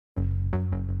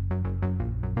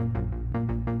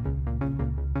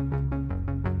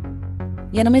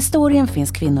Genom historien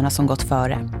finns kvinnorna som gått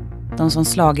före. De som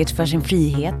slagit för sin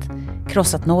frihet,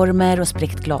 krossat normer och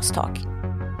spräckt glastak.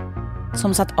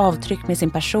 Som satt avtryck med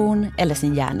sin person eller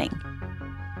sin gärning.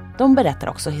 De berättar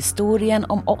också historien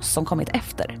om oss som kommit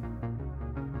efter.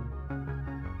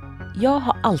 Jag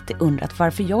har alltid undrat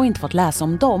varför jag inte fått läsa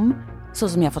om dem så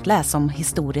som jag fått läsa om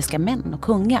historiska män och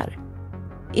kungar.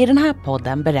 I den här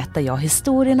podden berättar jag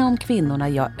historierna om kvinnorna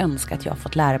jag önskat jag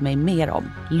fått lära mig mer om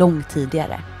långt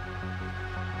tidigare.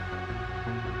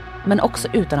 Men också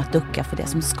utan att ducka för det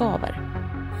som skaver.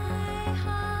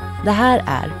 Det här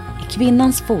är I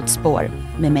kvinnans fotspår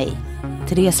med mig,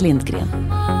 Therese Lindgren.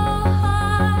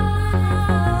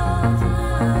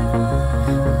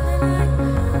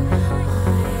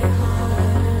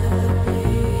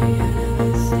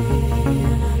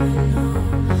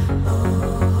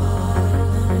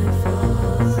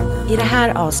 I det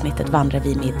här avsnittet vandrar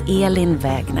vi med Elin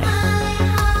Wägner.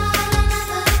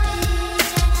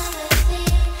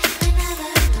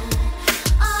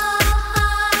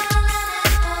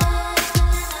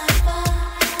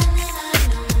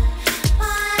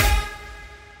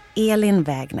 Elin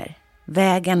Wägner,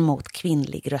 vägen mot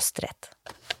kvinnlig rösträtt.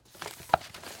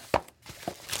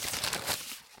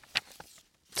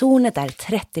 Tornet är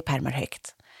 30 pärmar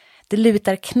högt. Det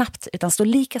lutar knappt utan står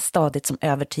lika stadigt som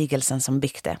övertygelsen som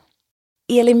byggde.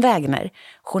 Elin Wägner,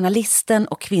 journalisten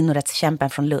och kvinnorättskämpen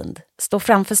från Lund, står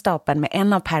framför stapeln med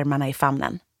en av pärmarna i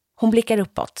famnen. Hon blickar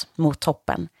uppåt, mot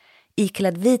toppen,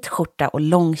 iklädd vit skjorta och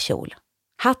lång kjol.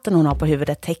 Hatten hon har på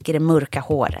huvudet täcker det mörka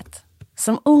håret.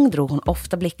 Som ung drog hon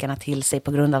ofta blickarna till sig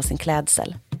på grund av sin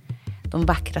klädsel. De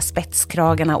vackra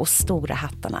spetskragarna och stora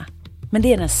hattarna. Men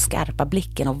det är den skarpa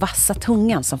blicken och vassa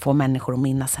tungan som får människor att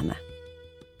minnas henne.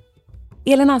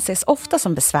 Elin anses ofta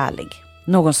som besvärlig.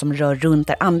 Någon som rör runt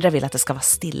där andra vill att det ska vara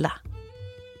stilla.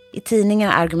 I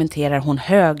tidningarna argumenterar hon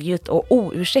högljutt och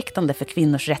oursäktande för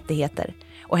kvinnors rättigheter.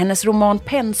 Och hennes roman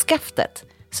Pennskaftet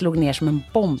slog ner som en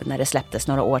bomb när det släpptes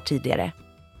några år tidigare.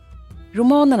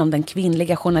 Romanen om den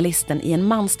kvinnliga journalisten i en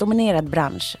mansdominerad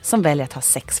bransch som väljer att ha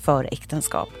sex före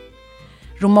äktenskap.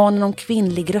 Romanen om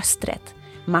kvinnlig rösträtt,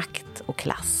 makt och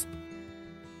klass.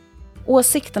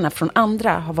 Åsikterna från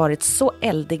andra har varit så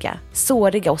eldiga,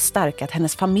 såriga och starka att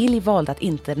hennes familj valde att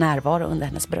inte närvara under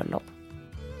hennes bröllop.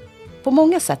 På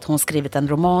många sätt har hon skrivit en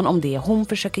roman om det hon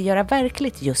försöker göra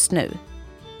verkligt just nu.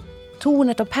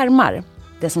 Tornet av pärmar,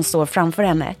 det som står framför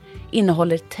henne,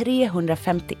 innehåller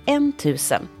 351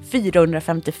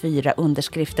 454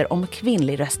 underskrifter om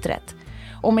kvinnlig rösträtt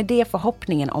och med det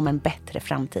förhoppningen om en bättre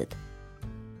framtid.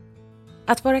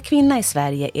 Att vara kvinna i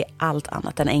Sverige är allt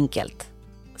annat än enkelt.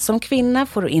 Som kvinna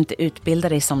får du inte utbilda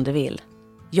dig som du vill,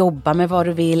 jobba med vad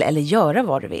du vill eller göra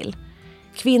vad du vill.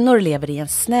 Kvinnor lever i en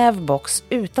snäv box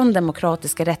utan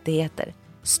demokratiska rättigheter,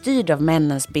 styrd av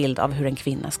männens bild av hur en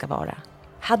kvinna ska vara.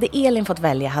 Hade Elin fått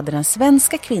välja hade den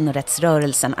svenska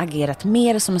kvinnorättsrörelsen agerat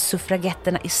mer som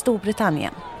suffragetterna i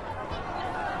Storbritannien.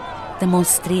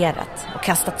 Demonstrerat och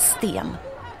kastat sten.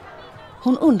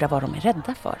 Hon undrar vad de är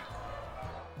rädda för.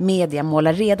 Media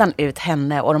målar redan ut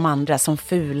henne och de andra som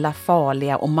fula,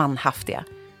 farliga och manhaftiga.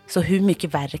 Så hur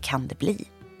mycket värre kan det bli?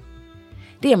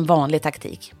 Det är en vanlig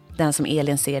taktik, den som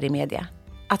Elin ser i media.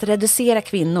 Att reducera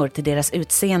kvinnor till deras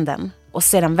utseenden och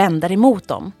sedan vända emot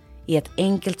dem är ett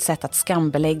enkelt sätt att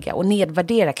skambelägga och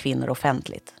nedvärdera kvinnor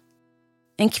offentligt.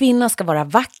 En kvinna ska vara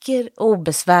vacker,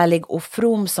 obesvärlig och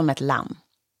from som ett lamm.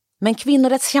 Men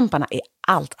kvinnorättskämparna är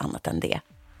allt annat än det.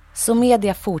 Så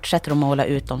media fortsätter att måla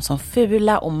ut dem som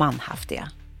fula och manhaftiga.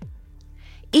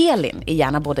 Elin är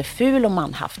gärna både ful och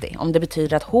manhaftig om det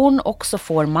betyder att hon också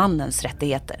får mannens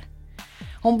rättigheter.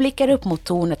 Hon blickar upp mot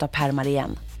tornet av pärmar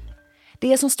igen.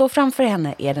 Det som står framför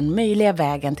henne är den möjliga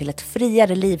vägen till ett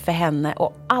friare liv för henne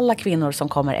och alla kvinnor som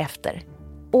kommer efter.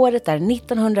 Året är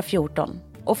 1914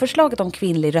 och förslaget om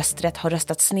kvinnlig rösträtt har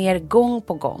röstats ner gång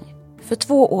på gång. För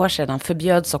 2 år sedan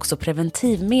förbjöds också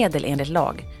preventivmedel enligt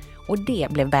lag. Och det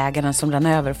blev bägaren som rann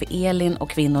över för Elin och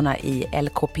kvinnorna i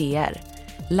LKPR,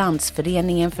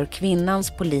 Landsföreningen för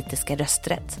kvinnans politiska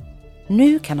rösträtt.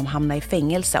 Nu kan de hamna i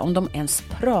fängelse om de ens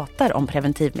pratar om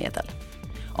preventivmedel.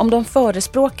 Om de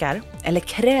förespråkar eller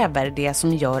kräver det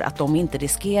som gör att de inte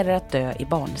riskerar att dö i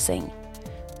barnsäng.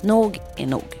 Nog är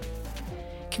nog.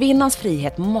 Kvinnans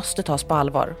frihet måste tas på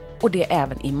allvar och det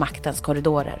även i maktens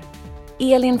korridorer.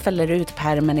 Elin fäller ut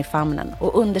pärmen i famnen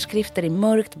och underskrifter i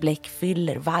mörkt bläck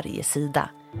fyller varje sida.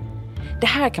 Det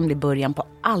här kan bli början på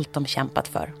allt de kämpat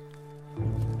för.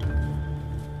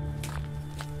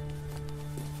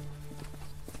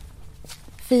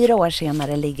 Fyra år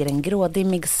senare ligger en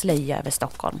grådimmig slöja över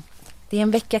Stockholm. Det är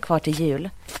en vecka kvar till jul,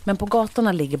 men på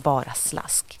gatorna ligger bara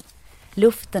slask.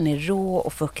 Luften är rå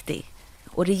och fuktig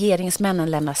och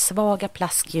regeringsmännen lämnar svaga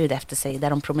plaskljud efter sig där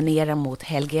de promenerar mot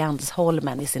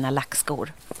Helgeandsholmen i sina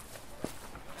lackskor.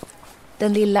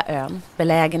 Den lilla ön,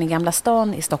 belägen i Gamla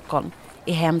stan i Stockholm,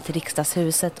 är hem till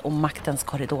riksdagshuset och maktens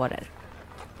korridorer.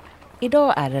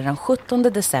 Idag är det den 17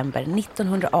 december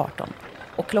 1918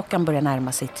 och klockan börjar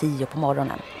närma sig 10 på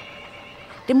morgonen.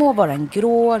 Det må vara en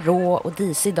grå, rå och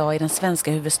disig dag i den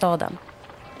svenska huvudstaden,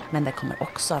 men det kommer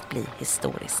också att bli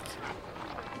historisk.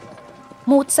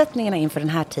 Motsättningarna inför den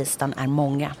här tisdagen är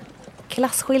många.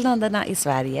 Klasskillnaderna i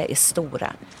Sverige är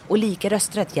stora och lika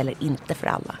rösträtt gäller inte för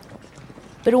alla.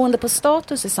 Beroende på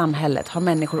status i samhället har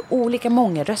människor olika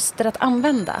många röster att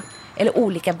använda eller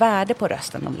olika värde på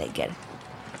rösten de lägger.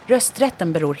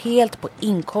 Rösträtten beror helt på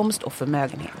inkomst och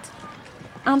förmögenhet.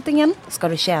 Antingen ska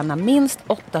du tjäna minst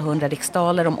 800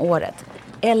 riksdaler om året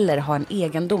eller ha en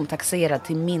egendom taxerad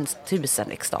till minst 1000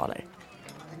 riksdaler.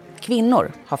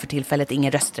 Kvinnor har för tillfället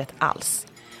ingen rösträtt alls.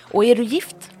 Och är du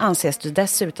gift anses du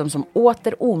dessutom som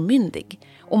åter omyndig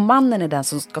och mannen är den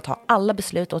som ska ta alla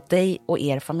beslut åt dig och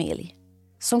er familj.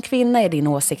 Som kvinna är din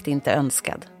åsikt inte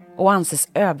önskad och anses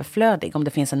överflödig om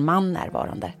det finns en man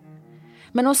närvarande.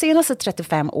 Men de senaste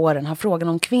 35 åren har frågan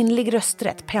om kvinnlig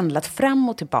rösträtt pendlat fram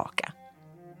och tillbaka.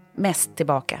 Mest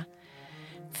tillbaka.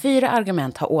 4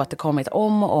 argument har återkommit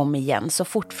om och om igen så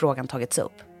fort frågan tagits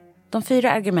upp. De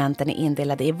 4 argumenten är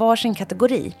indelade i varsin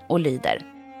kategori och lyder: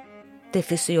 det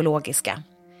fysiologiska.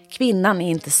 Kvinnan är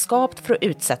inte skapt för att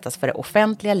utsättas för det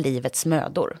offentliga livets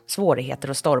mödor, svårigheter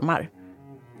och stormar.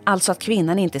 Alltså att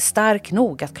kvinnan inte är stark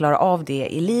nog att klara av det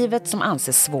i livet som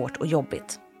anses svårt och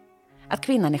jobbigt. Att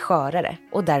kvinnan är skörare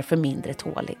och därför mindre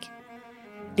tålig.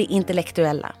 Det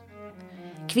intellektuella.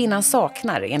 Kvinnan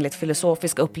saknar, enligt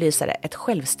filosofiska upplysare, ett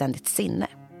självständigt sinne.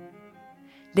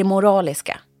 Det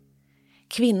moraliska.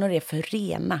 Kvinnor är för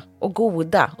rena och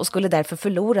goda och skulle därför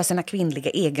förlora sina kvinnliga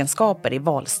egenskaper i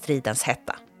valstridens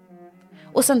hetta.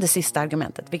 Och sen det sista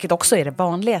argumentet, vilket också är det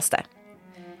vanligaste.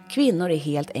 Kvinnor är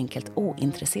helt enkelt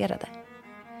ointresserade.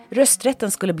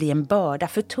 Rösträtten skulle bli en börda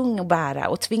för tung att bära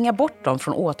och tvinga bort dem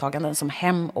från åtaganden som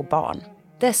hem och barn.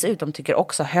 Dessutom tycker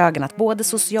också högern att både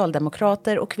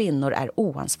socialdemokrater och kvinnor är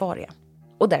oansvariga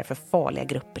och därför farliga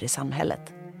grupper i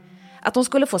samhället. Att de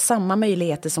skulle få samma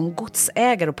möjligheter som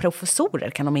godsägare och professorer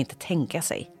kan de inte tänka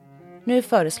sig. Nu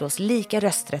föreslås lika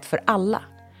rösträtt för alla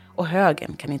och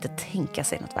högern kan inte tänka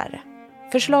sig något värre.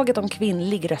 Förslaget om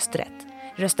kvinnlig rösträtt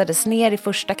röstades ner i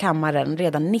första kammaren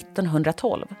redan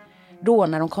 1912, då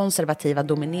när de konservativa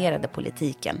dominerade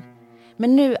politiken.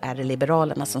 Men nu är det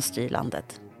liberalerna som styr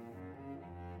landet.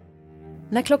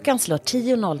 När klockan slår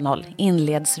 10.00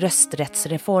 inleds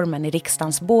rösträttsreformen i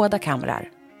riksdagens båda kamrar.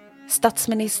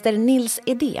 Statsminister Nils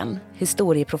Edén,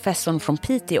 historieprofessorn från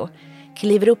Piteå,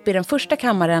 kliver upp i den första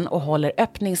kammaren och håller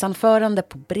öppningsanförande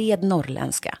på bred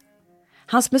norrländska.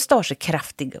 Hans mustasch är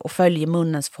kraftig och följer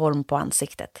munnens form på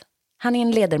ansiktet. Han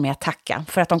inleder med att tacka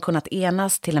för att de kunnat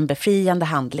enas till en befriande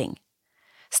handling.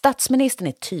 Statsministern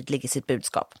är tydlig i sitt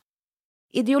budskap.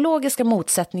 Ideologiska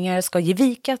motsättningar ska ge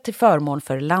vika till förmån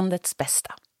för landets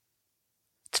bästa.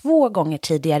 2 gånger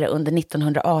tidigare under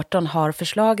 1918 har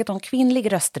förslaget om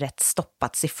kvinnlig rösträtt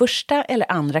stoppats i första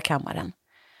eller andra kammaren.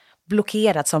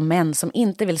 Blockerats av män som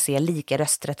inte vill se lika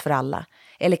rösträtt för alla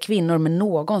eller kvinnor med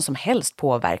någon som helst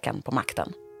påverkan på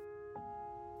makten.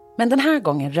 Men den här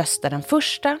gången röstar den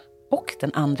första och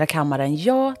den andra kammaren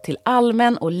ja till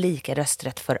allmän och lika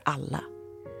rösträtt för alla.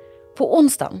 På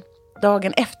onsdagen,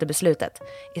 dagen efter beslutet,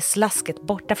 är slasket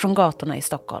borta från gatorna i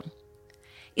Stockholm.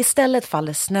 Istället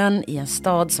faller snön i en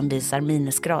stad som visar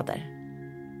minusgrader.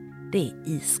 Det är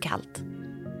iskallt.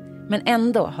 Men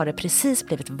ändå har det precis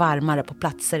blivit varmare på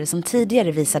platser som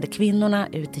tidigare visade kvinnorna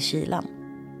ut i kylan.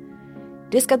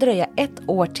 Det ska dröja 1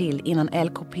 år till innan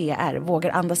LKPR vågar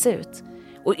andas ut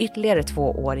och ytterligare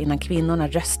 2 år innan kvinnorna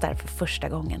röstar för första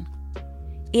gången.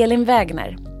 Elin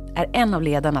Wägner är en av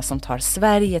ledarna som tar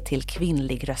Sverige till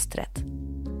kvinnlig rösträtt.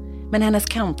 Men hennes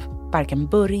kamp varken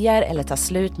börjar eller tar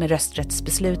slut med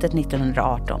rösträttsbeslutet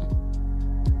 1918.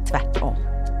 Tvärtom.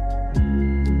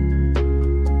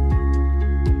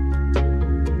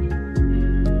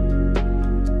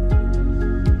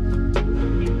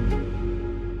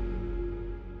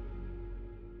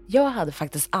 Jag hade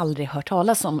faktiskt aldrig hört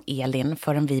talas om Elin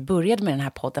förrän vi började med den här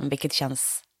podden, vilket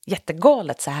känns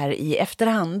jättegalet så här i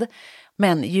efterhand.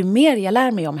 Men ju mer jag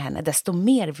lär mig om henne, desto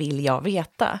mer vill jag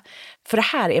veta. För det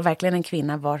här är verkligen en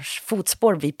kvinna vars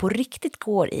fotspår vi på riktigt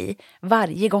går i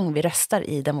varje gång vi röstar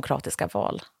i demokratiska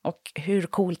val. Och hur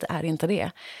coolt är inte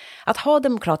det? Att ha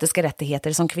demokratiska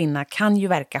rättigheter som kvinna kan ju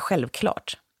verka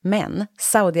självklart. Men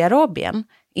Saudiarabien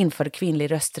införde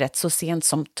kvinnlig rösträtt så sent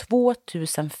som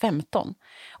 2015.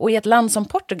 Och i ett land som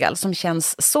Portugal som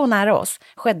känns så nära oss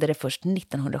skedde det först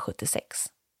 1976.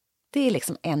 Det är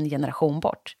liksom en generation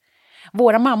bort.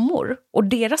 Våra mammor och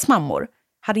deras mammor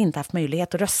hade inte haft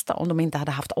möjlighet att rösta om de inte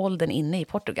hade haft åldern inne i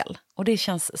Portugal. Och det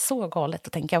känns så galet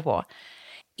att tänka på.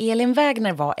 Elin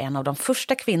Wägner var en av de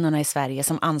första kvinnorna i Sverige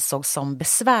som ansågs som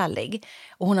besvärlig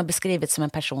och hon har beskrivits som en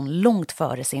person långt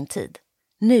före sin tid.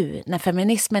 Nu, när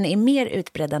feminismen är mer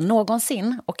utbredd än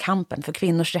någonsin och kampen för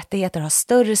kvinnors rättigheter har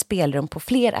större spelrum på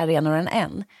fler arenor än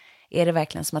en, är det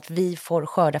verkligen som att vi får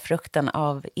skörda frukten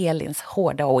av Elins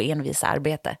hårda och envisa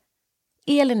arbete.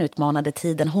 Elin utmanade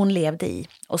tiden hon levde i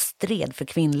och stred för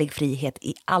kvinnlig frihet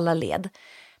i alla led.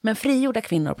 Men frigjorda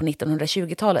kvinnor på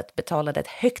 1920-talet betalade ett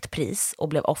högt pris och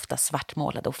blev ofta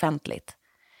svartmålade offentligt.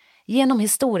 Genom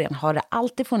historien har det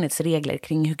alltid funnits regler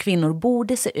kring hur kvinnor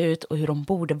borde se ut och hur de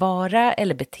borde vara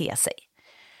eller bete sig.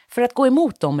 För att gå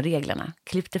emot de reglerna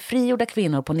klippte frigjorda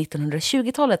kvinnor på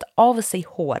 1920-talet av sig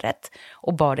håret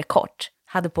och bar det kort,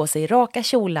 hade på sig raka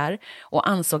kjolar och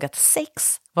ansåg att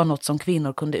sex var något som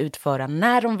kvinnor kunde utföra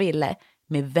när de ville,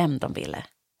 med vem de ville.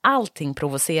 Allting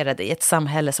provocerade i ett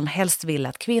samhälle som helst ville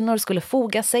att kvinnor skulle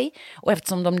foga sig, och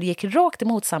eftersom de gick rakt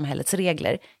emot samhällets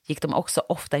regler gick de också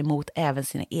ofta emot även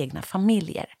sina egna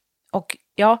familjer. Och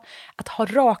ja, att ha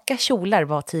raka kjolar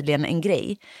var tydligen en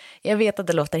grej. Jag vet att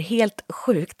det låter helt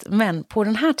sjukt, men på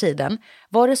den här tiden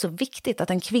var det så viktigt att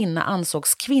en kvinna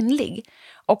ansågs kvinnlig,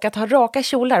 och att ha raka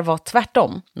kjolar var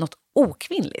tvärtom något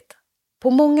okvinnligt. På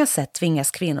många sätt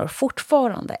tvingas kvinnor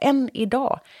fortfarande, än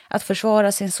idag, att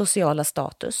försvara sin sociala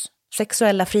status,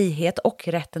 sexuella frihet och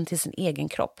rätten till sin egen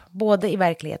kropp, både i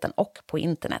verkligheten och på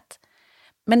internet.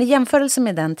 Men i jämförelse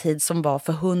med den tid som var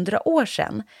för 100 år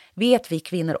sedan vet vi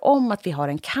kvinnor om att vi har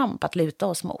en kamp att luta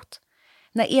oss mot.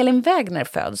 När Elin Wägner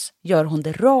föds gör hon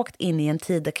det rakt in i en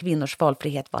tid där kvinnors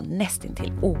valfrihet var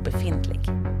nästintill obefintlig.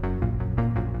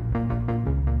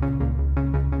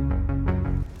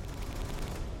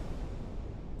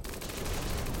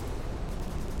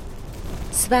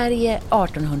 Sverige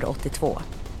 1882.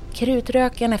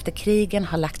 Krutröken efter krigen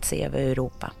har lagt sig över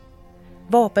Europa.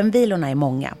 Vapenvilorna är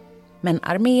många, men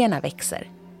arméerna växer.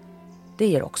 Det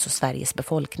gör också Sveriges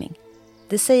befolkning.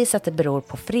 Det sägs att det beror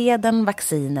på freden,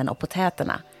 vaccinen och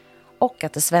potäterna, och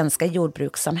att det svenska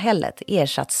jordbrukssamhället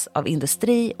ersatts av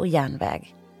industri och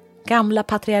järnväg. Gamla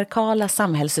patriarkala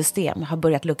samhällssystem har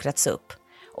börjat luckras upp,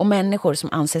 och människor som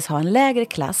anses ha en lägre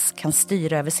klass kan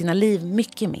styra över sina liv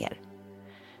mycket mer.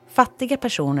 Fattiga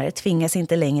personer tvingas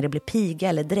inte längre bli piga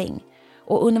eller dräng,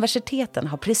 och universiteten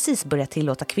har precis börjat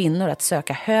tillåta kvinnor att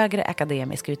söka högre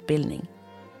akademisk utbildning.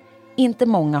 Inte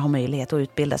många har möjlighet att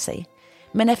utbilda sig,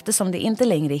 men eftersom det inte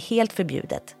längre är helt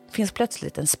förbjudet finns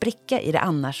plötsligt en spricka i det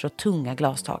annars så tunga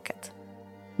glastaket.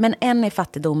 Men än är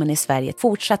fattigdomen i Sverige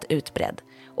fortsatt utbredd,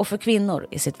 och för kvinnor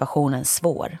är situationen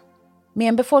svår. Med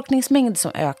en befolkningsmängd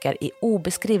som ökar i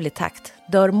obeskrivlig takt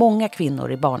dör många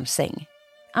kvinnor i barnsäng.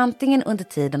 Antingen under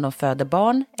tiden de föder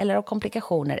barn eller av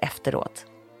komplikationer efteråt.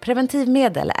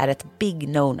 Preventivmedel är ett big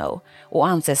no-no och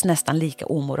anses nästan lika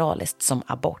omoraliskt som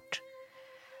abort.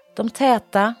 De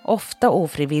täta, ofta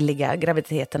ofrivilliga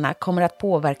graviditeterna kommer att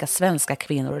påverka svenska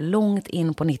kvinnor långt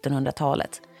in på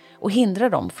 1900-talet och hindra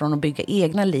dem från att bygga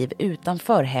egna liv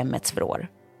utanför hemmets vrår.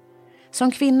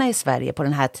 Som kvinna i Sverige på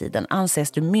den här tiden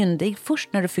anses du myndig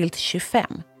först när du fyllt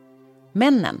 25.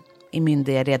 Männen är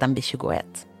myndiga redan vid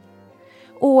 21.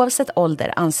 Oavsett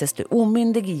ålder anses du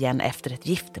omyndig igen efter ett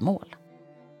giftermål.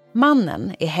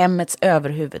 Mannen är hemmets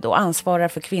överhuvud och ansvarar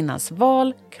för kvinnans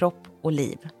val, kropp och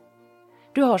liv.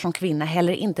 Du har som kvinna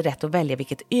heller inte rätt att välja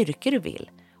vilket yrke du vill,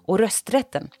 och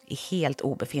rösträtten är helt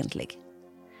obefintlig.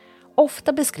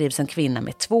 Ofta beskrivs en kvinna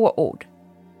med 2 ord: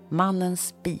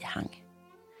 mannens bihang.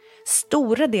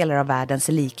 Stora delar av världen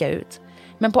ser lika ut,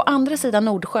 men på andra sidan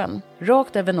Nordsjön,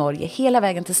 rakt över Norge, hela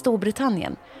vägen till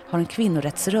Storbritannien, har en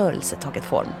kvinnorättsrörelse tagit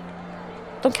form.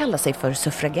 De kallar sig för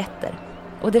suffragetter,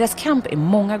 och deras kamp är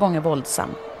många gånger våldsam,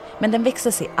 men den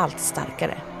växer sig allt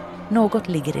starkare. Något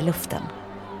ligger i luften,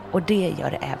 och det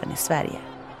gör det även i Sverige.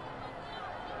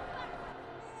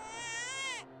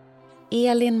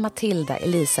 Elin Matilda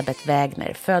Elisabeth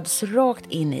Wägner föds rakt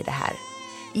in i det här,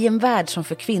 i en värld som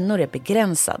för kvinnor är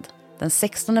begränsad, den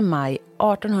 16 maj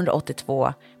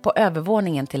 1882 på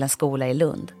övervåningen till en skola i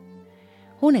Lund.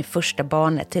 Hon är första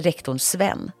barnet till rektorn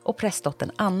Sven och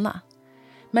prästdottern Anna.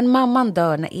 Men mamman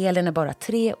dör när Elin är bara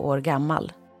 3 år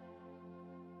gammal.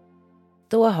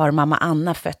 Då har mamma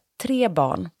Anna fött 3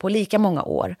 barn på lika många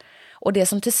år, och det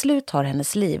som till slut tar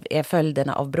hennes liv är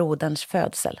följderna av broderns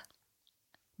födsel.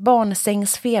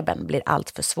 Barnsängsfebern blir allt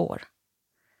för svår.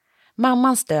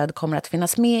 Mammans död kommer att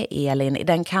finnas med Elin i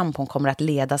den kamp hon kommer att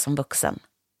leda som vuxen.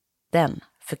 Den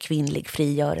för kvinnlig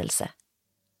frigörelse.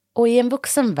 Och i en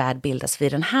vuxen värld bildas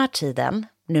vid den här tiden,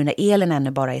 nu när Elin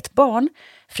ännu bara är ett barn,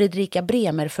 Fredrika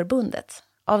Bremer-förbundet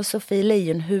av Sofie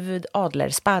Leijonhufvud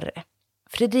Adlersparre.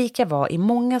 Fredrika var i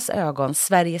mångas ögon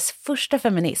Sveriges första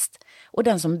feminist och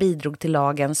den som bidrog till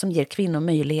lagen som ger kvinnor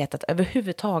möjlighet att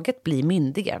överhuvudtaget bli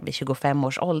myndiga vid 25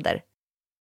 års ålder.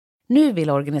 Nu vill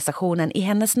organisationen i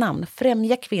hennes namn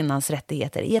främja kvinnans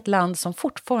rättigheter i ett land som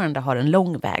fortfarande har en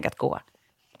lång väg att gå.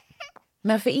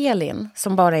 Men för Elin,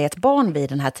 som bara är ett barn vid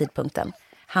den här tidpunkten,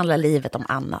 handlar livet om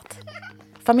annat.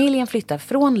 Familjen flyttar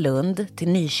från Lund till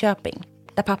Nyköping,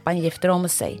 där pappan gifter om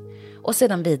sig, och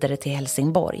sedan vidare till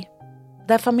Helsingborg.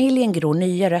 Där familjen gror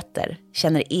nya rötter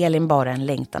känner Elin bara en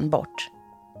längtan bort.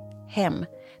 Hem,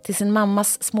 till sin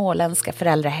mammas småländska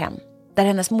föräldrahem, där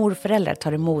hennes morföräldrar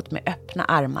tar emot med öppna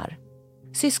armar.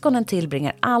 Syskonen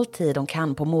tillbringar all tid de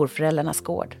kan på morföräldrarnas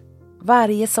gård.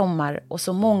 Varje sommar och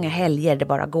så många helger det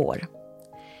bara går.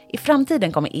 I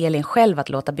framtiden kommer Elin själv att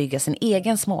låta bygga sin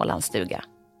egen Smålandsstuga.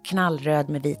 Knallröd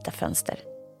med vita fönster.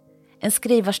 En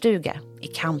skrivarstuga i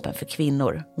kampen för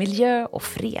kvinnor, miljö och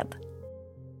fred.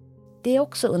 Det är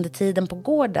också under tiden på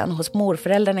gården hos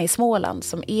morföräldrarna i Småland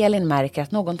som Elin märker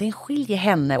att någonting skiljer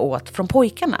henne åt från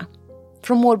pojkarna.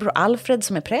 Från morbror Alfred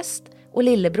som är präst och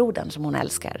lillebrodern som hon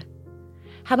älskar.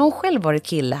 Hade hon själv varit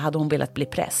kille hade hon velat bli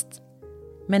präst.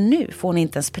 Men nu får hon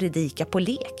inte ens predika på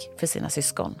lek för sina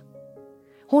syskon.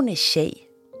 Hon är tjej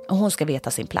och hon ska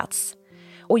veta sin plats.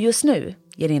 Och just nu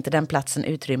ger inte den platsen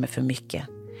utrymme för mycket.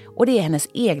 Och det är hennes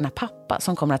egna pappa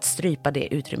som kommer att strypa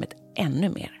det utrymmet ännu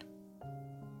mer.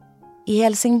 I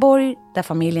Helsingborg, där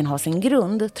familjen har sin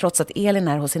grund, trots att Elin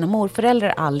är hos sina morföräldrar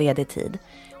all ledig tid,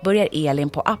 börjar Elin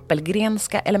på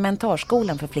Appelgrenska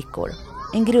elementarskolan för flickor.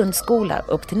 En grundskola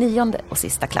upp till 9:e och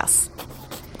sista klass.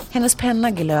 Hennes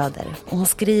penna glöder och hon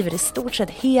skriver i stort sett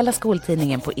hela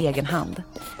skoltidningen på egen hand.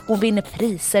 Hon vinner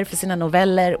priser för sina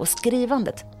noveller och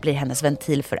skrivandet blir hennes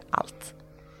ventil för allt.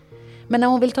 Men när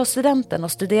hon vill ta studenten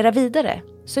och studera vidare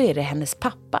så är det hennes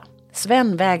pappa,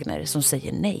 Sven Wägner, som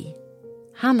säger nej.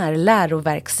 Han är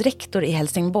läroverksrektor i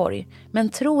Helsingborg men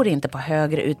tror inte på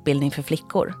högre utbildning för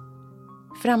flickor.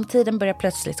 Framtiden börjar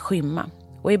plötsligt skymma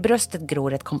och i bröstet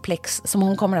gror ett komplex som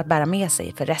hon kommer att bära med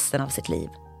sig för resten av sitt liv.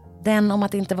 Den om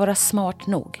att inte vara smart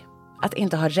nog, att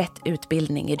inte ha rätt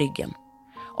utbildning i ryggen.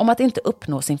 Om att inte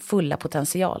uppnå sin fulla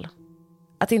potential.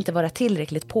 Att inte vara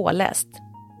tillräckligt påläst,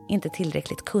 inte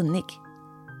tillräckligt kunnig.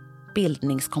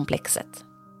 Bildningskomplexet.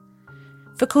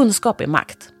 För kunskap är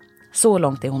makt, så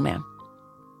långt är hon med.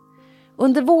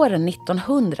 Under våren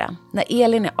 1900, när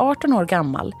Elin är 18 år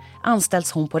gammal,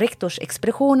 anställs hon på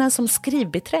rektorsexpeditionen som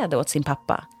skrivbiträde åt sin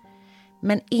pappa.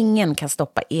 Men ingen kan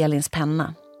stoppa Elins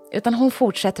penna, utan hon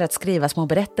fortsätter att skriva små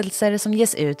berättelser som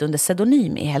ges ut under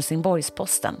pseudonym i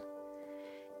Helsingborgs-Posten.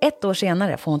 1 år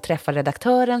senare får hon träffa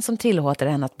redaktören som tillåter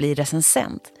henne att bli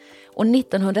recensent, och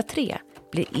 1903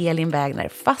 blir Elin Wägner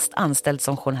fast anställd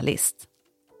som journalist.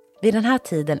 Vid den här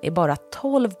tiden är bara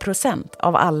 12%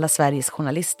 av alla Sveriges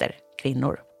journalister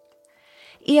kvinnor.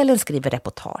 Elin skriver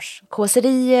reportage,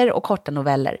 kåserier och korta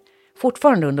noveller,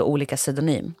 fortfarande under olika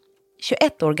pseudonym.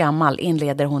 21 år gammal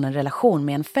inleder hon en relation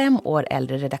med en 5 år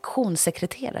äldre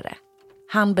redaktionssekreterare.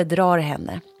 Han bedrar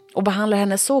henne och behandlar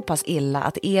henne så pass illa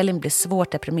att Elin blir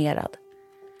svårt deprimerad.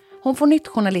 Hon får nytt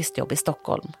journalistjobb i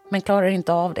Stockholm men klarar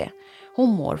inte av det. Hon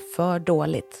mår för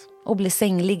dåligt och blir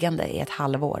sängliggande i ett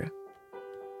halvår.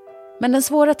 Men den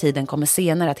svåra tiden kommer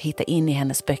senare att hitta in i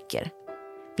hennes böcker.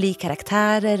 Bli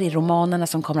karaktärer i romanerna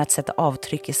som kommer att sätta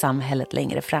avtryck i samhället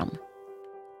längre fram.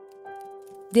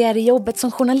 Det är i jobbet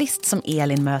som journalist som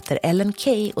Elin möter Ellen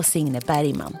Key och Signe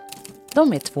Bergman.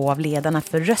 De är 2 av ledarna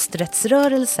för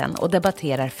rösträttsrörelsen och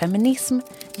debatterar feminism,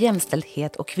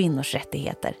 jämställdhet och kvinnors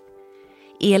rättigheter.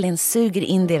 Elin suger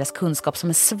in deras kunskap som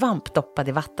en svamp doppad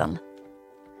i vatten.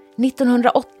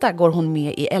 1908 går hon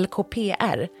med i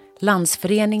LKPR,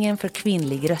 Landsföreningen för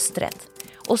kvinnlig rösträtt.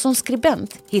 Och som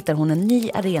skribent hittar hon en ny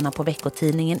arena på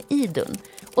veckotidningen Idun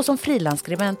och som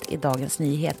frilansskribent i Dagens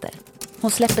Nyheter.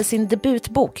 Hon släpper sin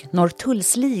debutbok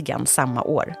Norrtullsligan samma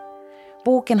år.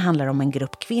 Boken handlar om en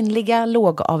grupp kvinnliga,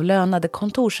 lågavlönade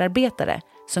kontorsarbetare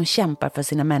som kämpar för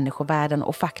sina människovärden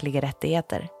och fackliga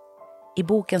rättigheter. I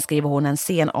boken skriver hon en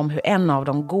scen om hur en av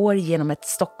dem går genom ett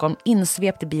Stockholm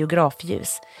insvept i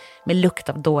biografljus med lukt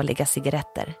av dåliga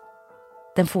cigaretter.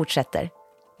 Den fortsätter.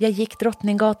 Jag gick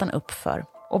Drottninggatan uppför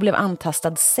och blev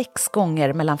antastad 6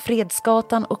 gånger mellan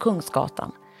Fredsgatan och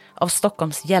Kungsgatan av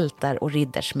Stockholms hjältar och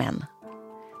riddersmän.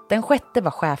 Den 6:e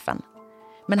var chefen,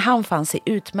 men han fann sig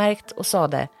utmärkt och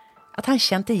sade att han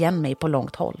känt igen mig på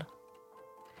långt håll.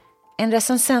 En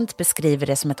recensent beskriver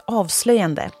det som ett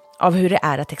avslöjande av hur det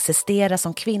är att existera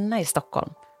som kvinna i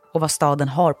Stockholm och vad staden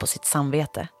har på sitt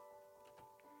samvete.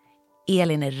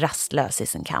 Elin är rastlös i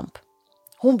sin kamp.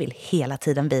 Hon vill hela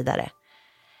tiden vidare.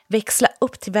 Växla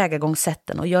upp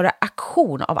tillvägagångssätten och göra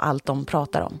aktion av allt de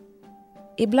pratar om.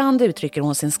 Ibland uttrycker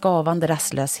hon sin skavande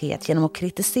rastlöshet genom att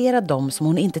kritisera dem som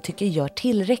hon inte tycker gör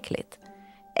tillräckligt.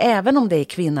 Även om det är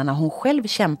kvinnorna hon själv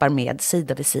kämpar med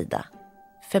sida vid sida.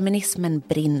 Feminismen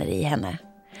brinner i henne.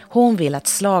 Hon vill att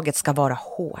slaget ska vara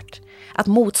hårt. Att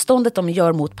motståndet de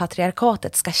gör mot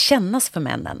patriarkatet ska kännas för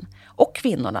männen och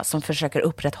kvinnorna som försöker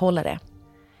upprätthålla det.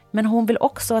 Men hon vill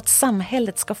också att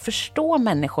samhället ska förstå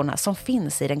människorna som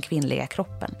finns i den kvinnliga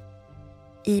kroppen.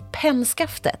 I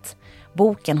Pennskaftet,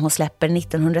 boken hon släpper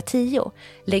 1910,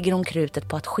 lägger hon krutet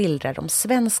på att skildra de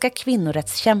svenska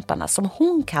kvinnorättskämparna som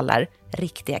hon kallar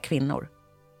riktiga kvinnor.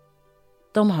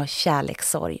 De har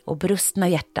kärlekssorg och brustna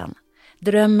hjärtan,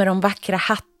 drömmer om vackra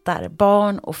hattar,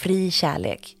 barn och fri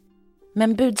kärlek.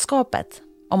 Men budskapet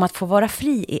om att få vara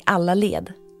fri i alla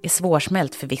led är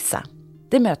svårsmält för vissa.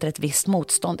 Det möter ett visst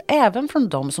motstånd även från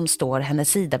de som står henne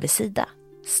sida vid sida.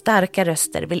 Starka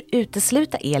röster vill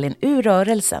utesluta Elin ur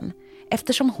rörelsen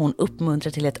eftersom hon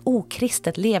uppmuntrar till ett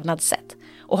okristet levnadssätt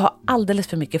och har alldeles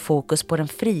för mycket fokus på den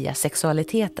fria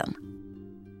sexualiteten.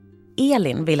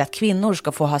 Elin vill att kvinnor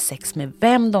ska få ha sex med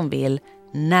vem de vill,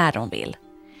 när de vill.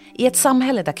 I ett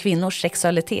samhälle där kvinnors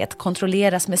sexualitet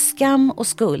kontrolleras med skam och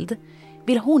skuld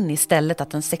vill hon istället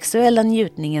att den sexuella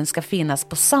njutningen ska finnas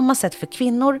på samma sätt för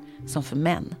kvinnor som för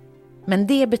män. Men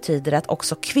det betyder att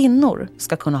också kvinnor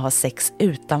ska kunna ha sex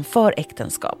utanför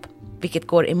äktenskap, vilket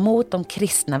går emot de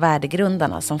kristna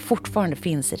värdegrundarna som fortfarande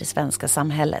finns i det svenska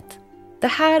samhället. Det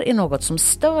här är något som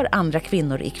stör andra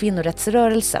kvinnor i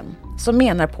kvinnorättsrörelsen som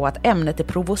menar på att ämnet är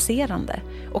provocerande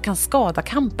och kan skada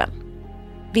kampen.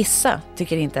 Vissa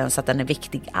tycker inte ens att den är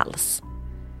viktig alls.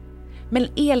 Men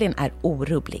Elin är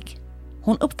orubblig.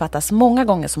 Hon uppfattas många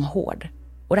gånger som hård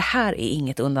och det här är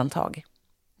inget undantag.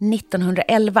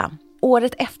 1911,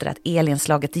 året efter att Elin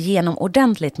slagit igenom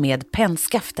ordentligt med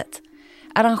Pennskaftet,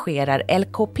 arrangerar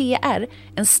LKPR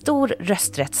en stor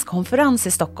rösträttskonferens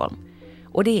i Stockholm.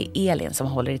 Och det är Elin som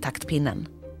håller i taktpinnen.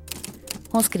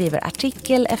 Hon skriver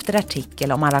artikel efter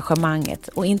artikel om arrangemanget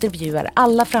och intervjuar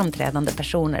alla framträdande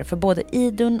personer för både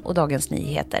Idun och Dagens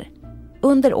Nyheter.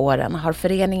 Under åren har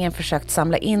föreningen försökt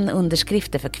samla in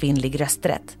underskrifter för kvinnlig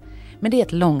rösträtt. Men det är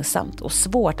ett långsamt och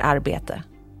svårt arbete.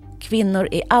 Kvinnor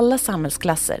i alla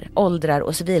samhällsklasser, åldrar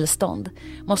och civilstånd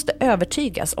måste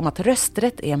övertygas om att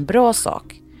rösträtt är en bra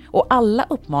sak. Och alla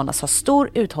uppmanas ha stor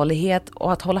uthållighet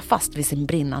och att hålla fast vid sin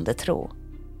brinnande tro.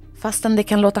 Fastän det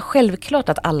kan låta självklart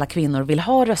att alla kvinnor vill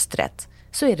ha rösträtt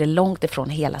så är det långt ifrån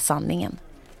hela sanningen.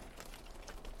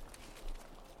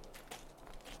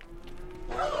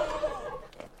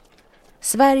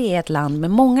 Sverige är ett land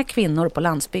med många kvinnor på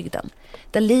landsbygden,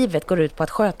 där livet går ut på att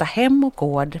sköta hem och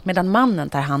gård medan mannen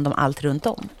tar hand om allt runt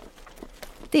om.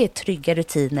 Det är trygga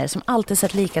rutiner som alltid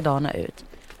sett likadana ut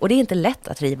och det är inte lätt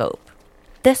att riva upp.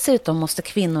 Dessutom måste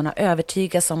kvinnorna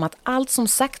övertygas om att allt som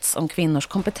sagts om kvinnors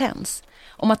kompetens,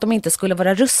 om att de inte skulle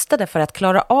vara rustade för att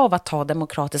klara av att ta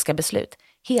demokratiska beslut,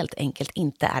 helt enkelt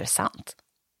inte är sant.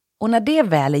 Och när det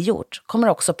väl är gjort kommer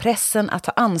också pressen att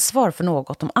ta ansvar för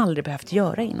något de aldrig behövt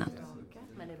göra innan.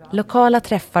 Lokala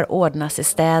träffar ordnas i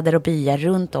städer och byar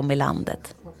runt om i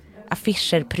landet.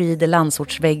 Affischer pryder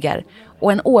landsortsväggar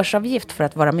och en årsavgift för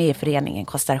att vara med i föreningen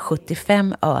kostar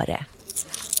 75 öre.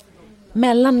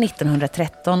 Mellan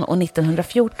 1913 och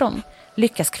 1914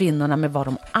 lyckas kvinnorna med vad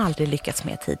de aldrig lyckats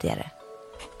med tidigare.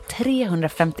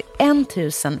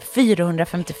 351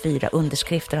 454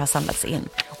 underskrifter har samlats in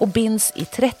och binds i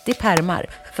 30 pärmar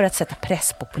för att sätta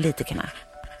press på politikerna.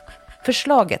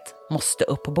 Förslaget måste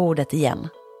upp på bordet igen.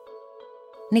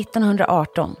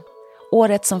 1918,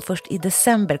 året som först i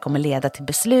december kommer leda till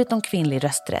beslut om kvinnlig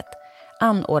rösträtt,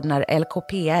 anordnar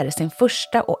LKPR sin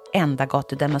första och enda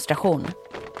gatudemonstration.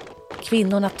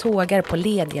 Kvinnorna tågar på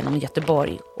led genom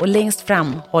Göteborg och längst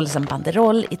fram hålls en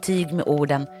banderoll i tyg med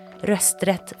orden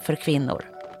rösträtt för kvinnor.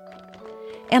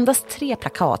 Endast 3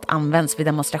 plakat används vid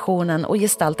demonstrationen och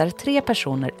gestaltar 3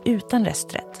 personer utan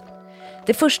rösträtt.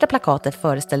 Det första plakatet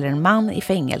föreställer en man i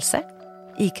fängelse,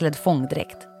 iklädd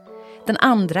fångdräkt. Den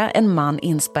andra en man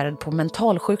inspärrad på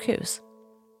mentalsjukhus.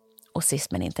 Och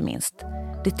sist men inte minst,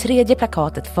 det tredje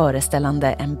plakatet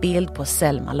föreställande en bild på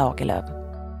Selma Lagerlöf.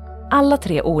 Alla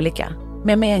 3 olika,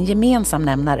 men med en gemensam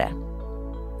nämnare.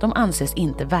 De anses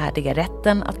inte värdiga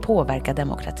rätten att påverka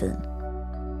demokratin.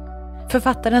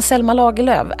 Författaren Selma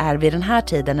Lagerlöf är vid den här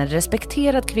tiden en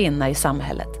respekterad kvinna i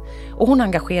samhället och hon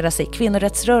engagerar sig i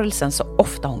kvinnorättsrörelsen så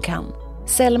ofta hon kan.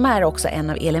 Selma är också en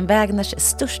av Elin Wägners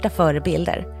största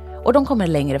förebilder och de kommer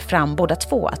längre fram båda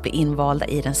två att bli invalda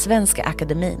i den svenska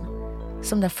akademin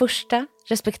som den första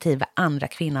respektive andra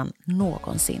kvinnan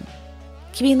någonsin.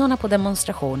 Kvinnorna på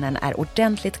demonstrationen är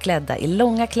ordentligt klädda i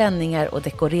långa klänningar och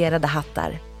dekorerade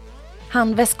hattar.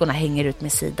 Handväskorna hänger ut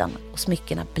med sidan och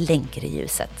smyckena blänker i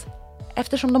ljuset.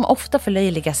 Eftersom de ofta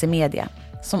förlöjligas i media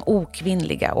som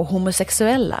okvinnliga och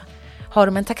homosexuella har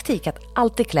de en taktik att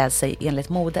alltid klä sig enligt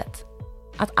modet.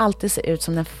 Att alltid se ut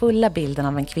som den fulla bilden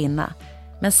av en kvinna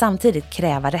men samtidigt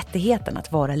kräva rättigheten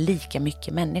att vara lika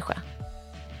mycket människa.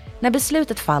 När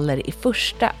beslutet faller i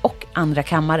första och andra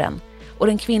kammaren och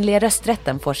den kvinnliga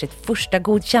rösträtten får sitt första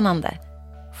godkännande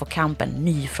får kampen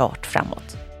ny fart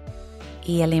framåt.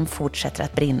 Elin fortsätter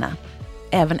att brinna,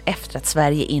 även efter att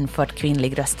Sverige infört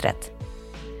kvinnlig rösträtt.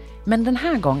 Men den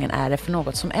här gången är det för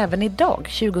något som även idag,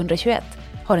 2021,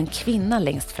 har en kvinna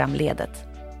längst fram ledet.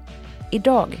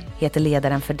 Idag heter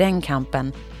ledaren för den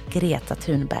kampen Greta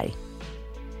Thunberg.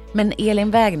 Men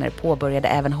Elin Wägner påbörjade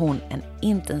även hon en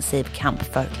intensiv kamp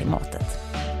för klimatet.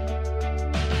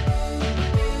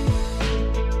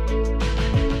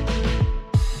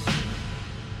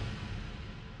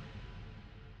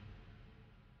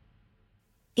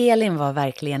 Elin var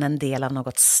verkligen en del av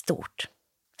något stort.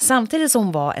 Samtidigt som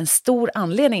hon var en stor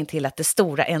anledning till att det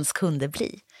stora ens kunde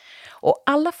bli. Och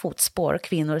alla fotspår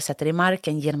kvinnor sätter i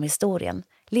marken genom historien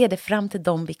leder fram till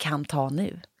dem vi kan ta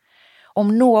nu.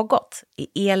 Om något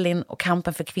är Elin och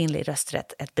kampen för kvinnlig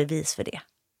rösträtt ett bevis för det.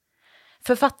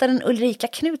 Författaren Ulrika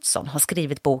Knutsson har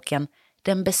skrivit boken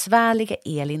Den besvärliga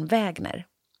Elin Wägner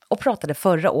och pratade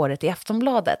förra året i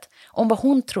Aftonbladet om vad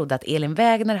hon trodde att Elin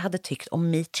Wägner hade tyckt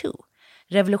om MeToo,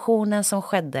 revolutionen som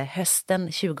skedde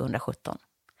hösten 2017.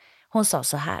 Hon sa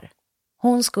så här: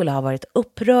 hon skulle ha varit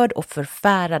upprörd och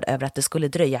förfärad över att det skulle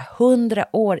dröja 100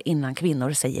 år innan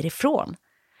kvinnor säger ifrån.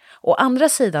 Å andra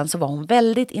sidan så var hon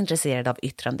väldigt intresserad av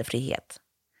yttrandefrihet.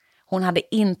 Hon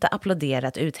hade inte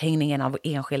applåderat uthängningen av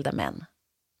enskilda män.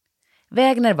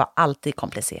 Wägner var alltid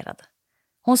komplicerad.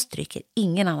 Hon stryker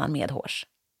ingen annan medhårs.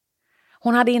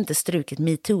 Hon hade inte strukit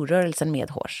MeToo-rörelsen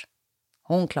medhårs.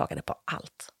 Hon klagade på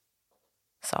allt,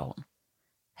 sa hon.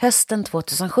 Hösten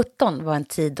 2017 var en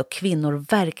tid då kvinnor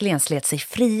verkligen slet sig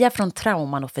fria från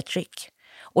trauman och förtryck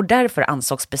och därför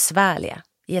ansågs besvärliga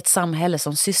i ett samhälle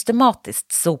som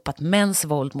systematiskt sopat mäns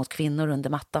våld mot kvinnor under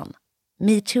mattan.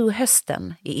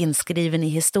 MeToo-hösten är inskriven i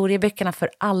historieböckerna för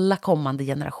alla kommande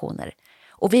generationer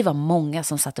och vi var många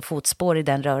som satte fotspår i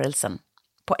den rörelsen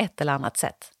på ett eller annat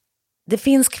sätt. Det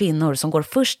finns kvinnor som går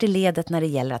först i ledet när det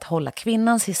gäller att hålla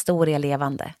kvinnans historia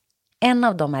levande. En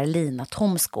av dem är Lina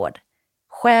Thomsgård,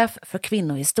 chef för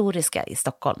Kvinnohistoriska i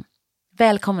Stockholm.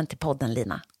 Välkommen till podden,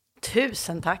 Lina.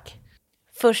 Tusen tack.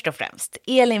 Först och främst,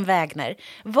 Elin Wägner,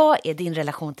 vad är din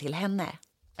relation till henne?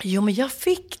 Jo, men jag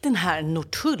fick den här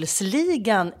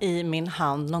Norrtullsligan i min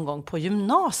hand någon gång på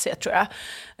gymnasiet, tror jag.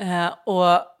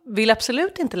 Och vill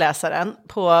absolut inte läsa den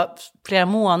på flera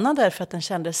månader för att den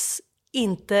kändes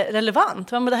inte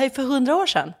relevant. Men det här är för 100 år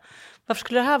sedan. Varför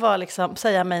skulle det här vara liksom,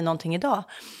 säga mig någonting idag?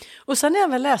 Och sen när jag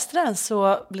väl läste den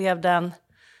så blev den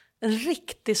en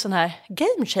riktig sån här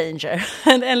game changer.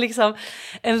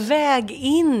 En väg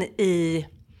in i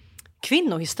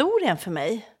kvinnohistorien för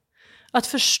mig. Att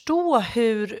förstå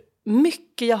hur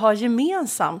mycket jag har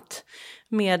gemensamt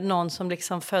med någon som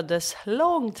liksom föddes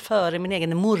långt före min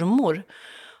egen mormor.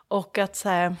 Och att så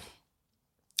här,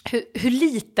 hur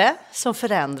lite som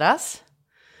förändras.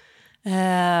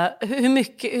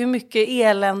 Hur mycket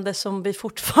elände som vi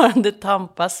fortfarande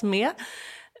tampas med.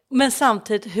 Men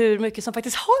samtidigt hur mycket som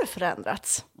faktiskt har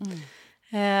förändrats.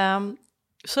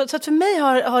 Så att för mig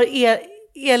har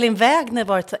Elin Wägner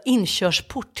varit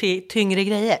inkörsport till tyngre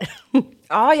grejer.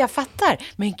 Ja, jag fattar.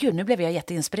 Men gud, nu blev jag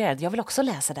jätteinspirerad. Jag vill också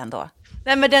läsa den då.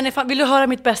 Nej, men den är vill du höra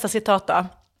mitt bästa citat då?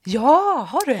 Ja,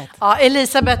 har du ett? Ja,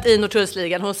 Elisabeth i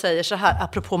Norrtullsligan, hon säger så här,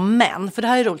 apropå män. För det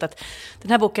här är roligt att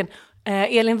den här boken,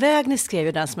 Elin Wägner skrev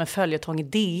ju den som en följetong i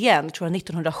DN, tror jag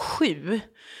 1907.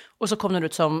 Och så kom den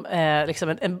ut som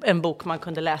liksom en bok man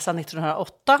kunde läsa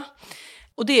 1908.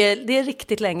 Och det är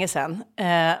riktigt länge sedan.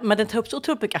 Men den tar upp så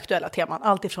otroligt mycket aktuella teman.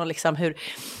 Allt ifrån liksom hur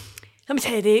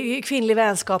det är kvinnlig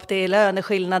vänskap, det är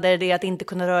löneskillnader, det är att inte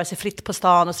kunna röra sig fritt på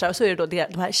stan och så där. Och så är det då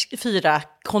de här 4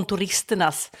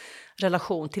 kontoristernas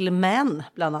relation till män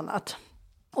bland annat.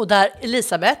 Och där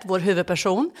Elisabeth, vår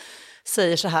huvudperson,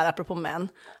 säger så här apropå män.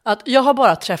 Att jag har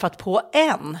bara träffat på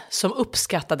en som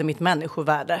uppskattade mitt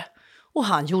människovärde. Och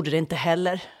han gjorde det inte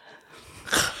heller.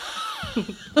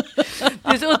 Det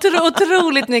är så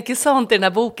otroligt mycket sånt i den här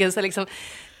boken. Så liksom,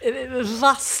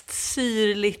 vasst,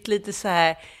 syrligt, lite så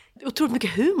här. Otroligt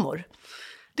mycket humor.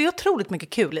 Det är otroligt mycket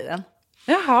kul i den.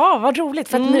 Jaha, vad roligt.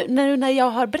 För att nu när jag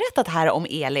har berättat här om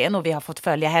Elin och vi har fått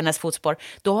följa hennes fotspår,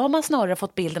 då har man snarare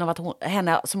fått bilden av att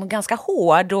henne som är ganska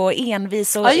hård och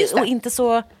envis och inte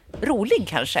så rolig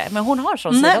kanske. Men hon har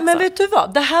sån sida också. Men vet du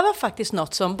vad? Det här var faktiskt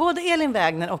något som både Elin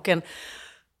Wägner och en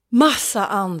massa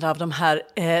andra av de här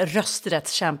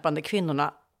rösträttskämpande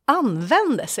kvinnorna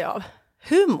använde sig av.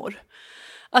 Humor.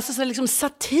 Alltså så liksom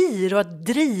satir och att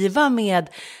driva med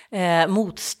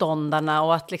motståndarna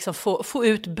och att liksom få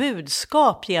ut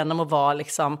budskap genom att vara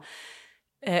liksom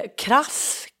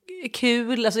krass,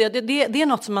 kul. Alltså det är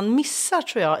något som man missar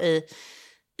tror jag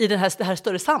i det här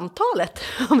större samtalet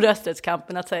om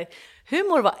rösträttskampen. Att säga,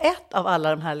 humor var ett av alla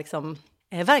de här liksom,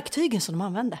 verktygen som de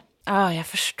använde. Ja, jag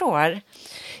förstår.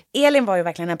 Elin var ju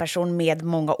verkligen en person med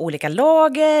många olika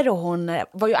lager och hon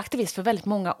var ju aktivist för väldigt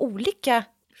många olika.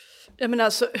 Jag menar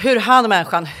alltså, hur hann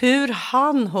människan? Hur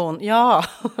hann hon? Ja.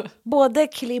 Både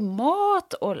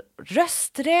klimat och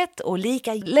rösträtt och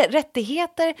lika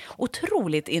rättigheter.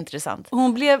 Otroligt intressant.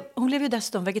 Hon blev ju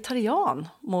dessutom vegetarian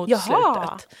mot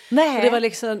slutet. Nej. Och det var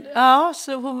liksom,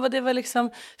 det var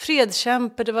liksom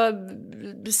fredskämpe, det var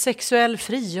sexuell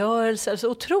frigörelse. Alltså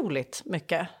otroligt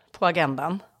mycket på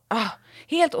agendan.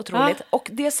 Helt otroligt. Och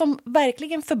det som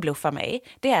verkligen förbluffar mig,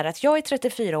 det är att jag är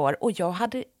 34 år och jag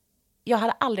hade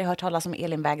aldrig hört talas om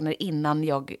Elin Wägner innan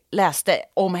jag läste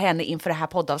om henne inför det här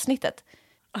poddavsnittet.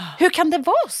 Hur kan det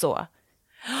vara så?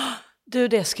 Du,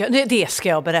 det ska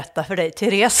jag berätta för dig,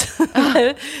 Therese.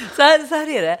 så här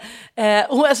är det.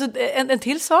 Alltså, en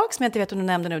till sak som jag inte vet om du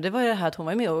nämnde nu, det var ju det här att hon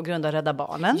var med och grundade Rädda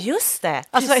Barnen. Just det.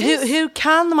 Alltså, hur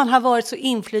kan man ha varit så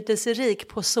inflytelserik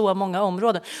på så många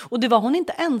områden? Och det var hon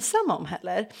inte ensam om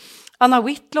heller. Anna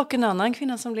Whitlock, en annan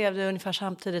kvinna som levde ungefär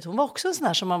samtidigt, hon var också en sån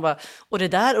här som man bara, och det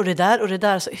där och det där och det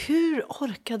där. Så hur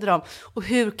orkade de? Och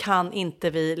hur kan inte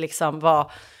vi liksom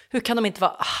hur kan de inte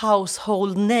vara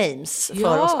household names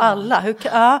för oss alla?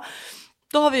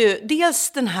 Då har vi ju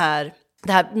dels det här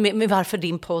med varför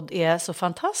din podd är så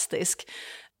fantastisk.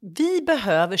 Vi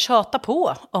behöver tjata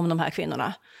på om de här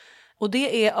kvinnorna. Och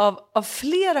det är av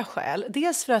flera skäl.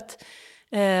 Dels för att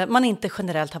man inte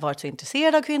generellt har varit så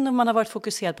intresserad av kvinnor. Man har varit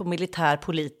fokuserad på militär,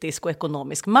 politisk och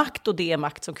ekonomisk makt. Och det är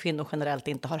makt som kvinnor generellt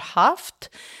inte har haft.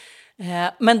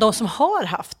 Men de som har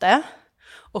haft det,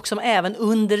 och som även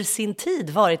under sin tid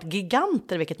varit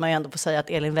giganter, vilket man ju ändå får säga att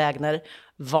Elin Wägner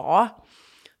var.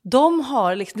 De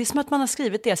har liksom, det är som att man har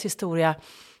skrivit deras historia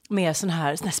med sån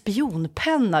här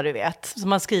spionpenna, du vet. Som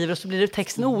man skriver och så blir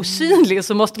texten osynlig och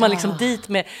så måste man liksom dit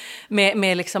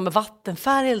med liksom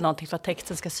vattenfärg eller någonting för att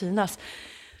texten ska synas.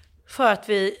 För att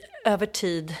vi över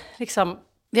tid liksom,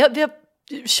 vi har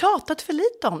tjatat för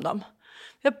lite om dem.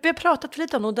 Vi har pratat för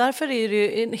lite om dem och därför är det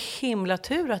ju en himla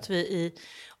tur att vi i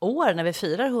år när vi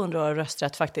firar 100 år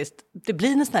rösträtt faktiskt, det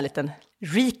blir en sån här liten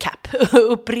recap,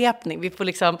 upprepning. Vi får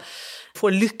liksom få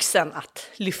lyxen att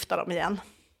lyfta dem igen.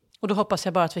 Och då hoppas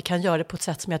jag bara att vi kan göra det på ett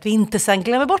sätt som gör att vi inte sen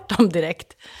glömmer bort dem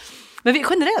direkt. Men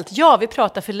generellt, vi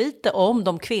pratar för lite om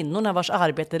de kvinnorna vars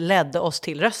arbete ledde oss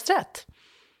till rösträtt.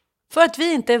 För att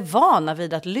vi inte är vana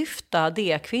vid att lyfta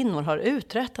det kvinnor har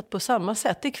uträttat på samma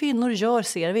sätt. Det kvinnor gör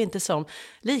ser vi inte som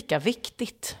lika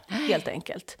viktigt, helt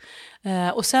enkelt.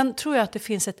 Och sen tror jag att det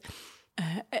finns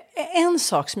en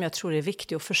sak som jag tror är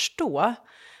viktig att förstå.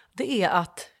 Det är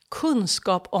att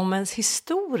kunskap om ens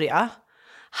historia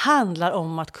handlar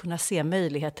om att kunna se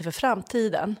möjligheter för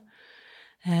framtiden.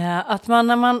 Att man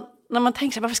när man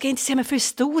tänker sig, varför ska jag inte se mig för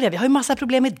historia? Vi har ju massa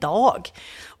problem idag.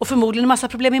 Och förmodligen en massa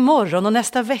problem imorgon och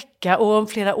nästa vecka och om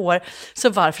flera år. Så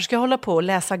varför ska jag hålla på och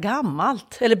läsa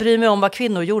gammalt? Eller bry mig om vad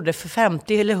kvinnor gjorde för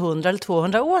 50 eller 100 eller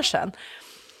 200 år sedan?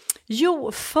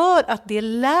 Jo, för att det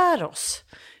lär oss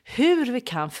hur vi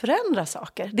kan förändra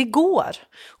saker. Det går.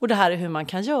 Och det här är hur man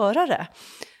kan göra det.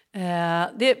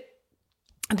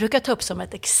 Jag brukar ta upp som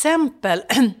ett exempel.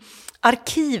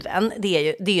 Arkiven, det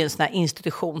är ju en sån här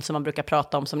institution som man brukar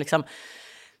prata om som liksom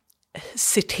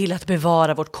ser till att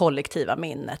bevara vårt kollektiva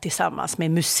minne tillsammans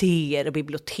med museer och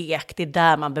bibliotek. Det är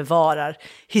där man bevarar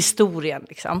historien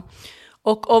liksom.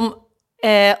 Och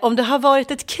om det har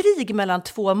varit ett krig mellan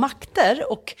två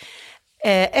makter och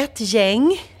ett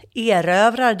gäng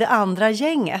erövrar det andra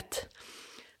gänget.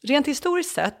 Rent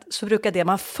historiskt sett så brukar det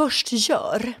man först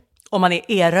gör om man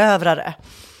är erövrare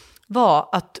var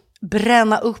att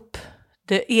bränna upp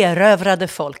det erövrade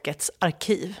folkets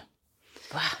arkiv.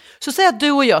 Så säg att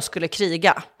du och jag skulle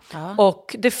kriga. Ja.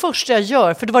 Och det första jag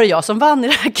gör, för det var det jag som vann i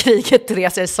det här kriget,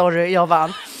 Therese, sorry, jag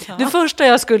vann. Ja. Det första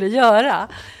jag skulle göra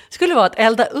skulle vara att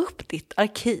elda upp ditt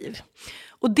arkiv.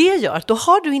 Och det gör att då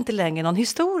har du inte längre någon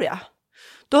historia.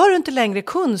 Då har du inte längre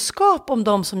kunskap om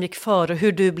de som gick före,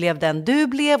 hur du blev den du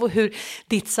blev och hur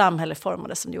ditt samhälle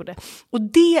formades som du gjorde. Och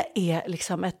det är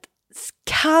liksom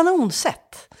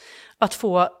kanonsätt att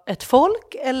få ett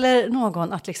folk eller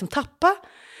någon att liksom tappa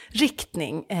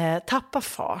riktning, tappa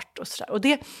fart och sådär. Och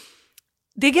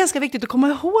det är ganska viktigt att komma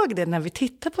ihåg det när vi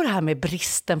tittar på det här med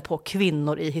bristen på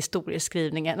kvinnor i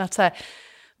historieskrivningen. Att så här,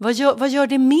 vad gör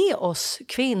det med oss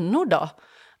kvinnor då?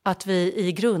 Att vi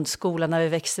i grundskolan när vi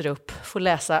växer upp får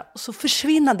läsa så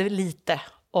försvinnande lite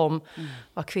om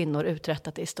vad kvinnor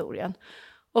uträttat i historien.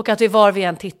 Och att vi var vi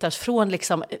än tittar från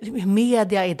liksom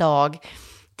media idag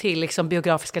till liksom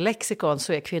biografiska lexikon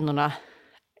så är kvinnorna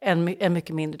en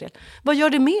mycket mindre del. Vad gör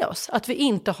det med oss att vi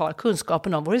inte har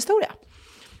kunskapen om vår historia?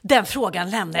 Den frågan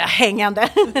lämnar jag hängande.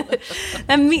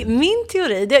 Min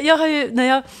teori, jag har ju,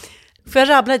 får jag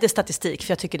rabbla lite statistik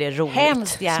för jag tycker det är roligt.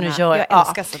 Hemskt gärna, jag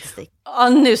älskar statistik. Ja,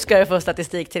 nu ska jag få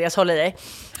statistik, Therese, håll i dig.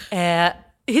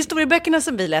 Historieböckerna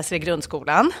som vi läser i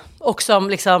grundskolan och som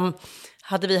liksom,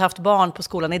 hade vi haft barn på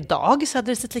skolan idag så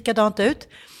hade det sett likadant ut.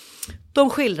 De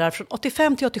skildrar från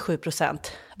 85 till 87%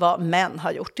 vad män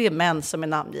har gjort. Det är män som är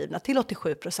namngivna till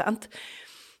 87%.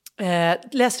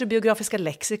 Läser du biografiska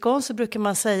lexikon så brukar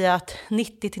man säga att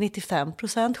 90 till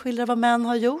 95% skildrar vad män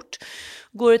har gjort.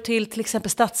 Går det till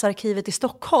exempel Stadsarkivet i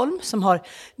Stockholm som har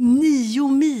 9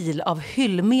 mil av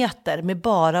hyllmeter med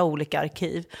bara olika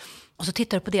arkiv. Och så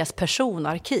tittar du på deras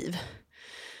personarkiv.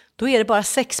 Då är det bara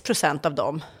 6% av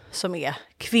dem som är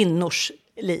kvinnors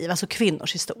liv, alltså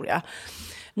kvinnors historia.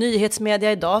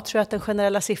 Nyhetsmedia idag tror jag att den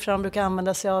generella siffran de brukar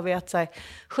använda sig av är att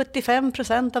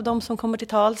 75% av de som kommer till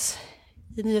tals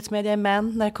i nyhetsmedia är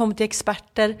män. När det kommer till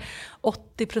experter,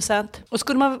 80%. Och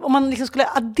om man liksom skulle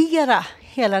addera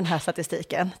hela den här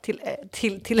statistiken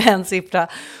till en siffra,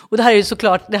 och det här är ju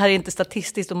såklart, det här är inte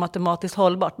statistiskt och matematiskt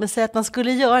hållbart, men säg att man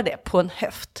skulle göra det på en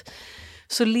höft,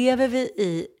 så lever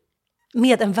vi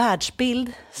med en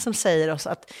världsbild som säger oss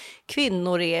att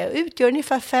kvinnor utgör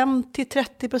ungefär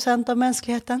 5-30% av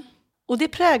mänskligheten. Och det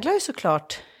präglar ju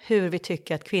såklart hur vi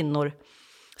tycker att kvinnor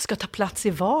ska ta plats i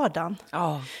vardagen.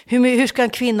 Oh. Hur ska en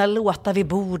kvinna låta vid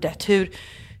bordet?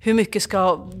 Hur mycket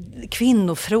ska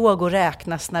kvinnofrågor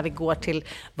räknas när vi går till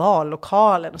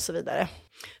vallokalen och så vidare.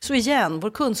 Så igen, vår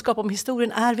kunskap om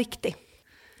historien är viktig.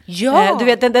 Ja. Du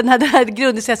vet, den här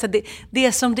grundessensen, det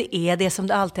är som det är, det som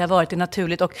det alltid har varit, det är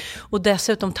naturligt. Och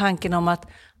dessutom tanken om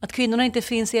att kvinnorna inte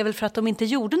finns är väl för att de inte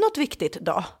gjorde något viktigt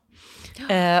då.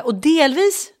 Ja. Och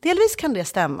delvis kan det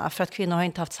stämma, för att kvinnor har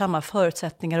inte haft samma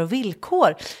förutsättningar och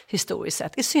villkor historiskt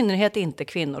sett. I synnerhet inte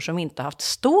kvinnor som inte haft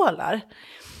stålar.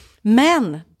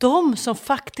 Men de som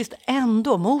faktiskt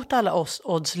ändå mot alla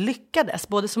odds lyckades,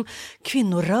 både som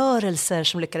kvinnorörelser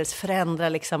som lyckades förändra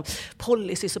liksom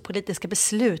policies och politiska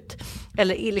beslut,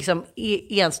 eller liksom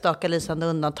enstaka lysande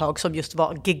undantag som just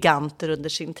var giganter under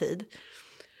sin tid.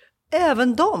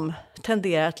 Även de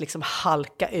tenderar att liksom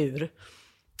halka ur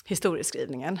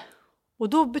historieskrivningen. Och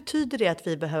då betyder det att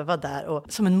vi behöver vara där och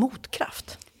som en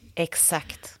motkraft.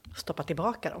 Exakt. Stoppa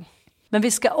tillbaka dem. Men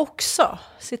vi ska också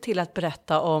se till att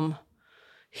berätta om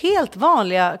helt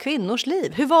vanliga kvinnors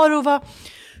liv. Hur var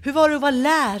det att vara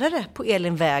lärare på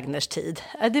Elin Wägners tid?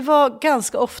 Det var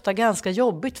ganska ofta ganska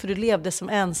jobbigt, för du levde som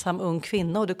ensam ung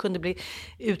kvinna och du kunde bli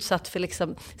utsatt för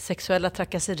liksom sexuella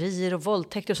trakasserier och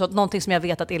våldtäkter och sånt. Någonting som jag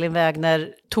vet att Elin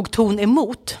Wägner tog ton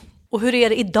emot. Och hur är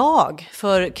det idag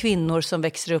för kvinnor som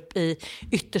växer upp i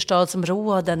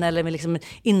ytterstadsområden eller med liksom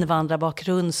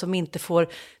invandrarbakgrund som inte får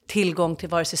tillgång till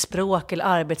vare sig språk eller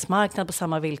arbetsmarknad på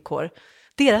samma villkor?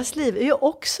 Deras liv är ju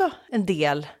också en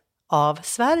del av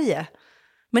Sverige.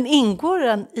 Men ingår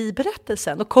den i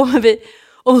berättelsen? Och kommer vi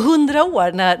om 100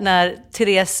 år, när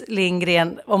Therese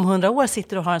Lindgren om 100 år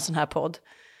sitter och har en sån här podd,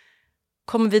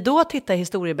 kommer vi då titta i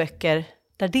historieböcker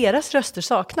där deras röster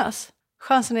saknas?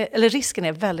 Risken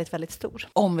är väldigt, väldigt stor.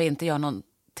 Om vi inte gör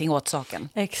någonting åt saken.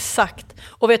 Exakt.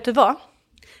 Och vet du vad?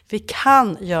 Vi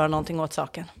kan göra någonting åt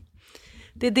saken.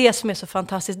 Det är det som är så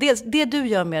fantastiskt. Det du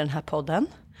gör med den här podden,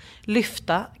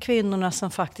 lyfta kvinnorna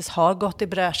som faktiskt har gått i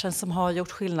bräschen, som har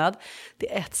gjort skillnad.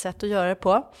 Det är ett sätt att göra det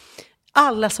på.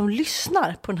 Alla som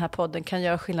lyssnar på den här podden kan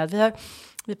göra skillnad.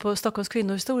 Vi på Stockholms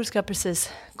kvinnohistoriska har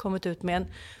precis kommit ut med en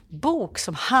bok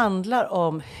som handlar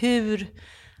om hur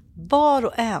var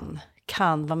och en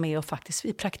kan vara med och faktiskt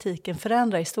i praktiken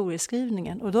förändra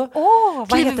historieskrivningen. Och då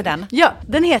vad heter den? Ja,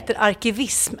 den heter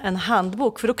Arkivism, en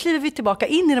handbok. För då kliver vi tillbaka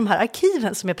in i de här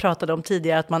arkiven som jag pratade om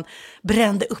tidigare, att man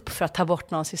brände upp för att ta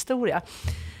bort någons historia.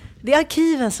 Det är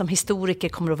arkiven som historiker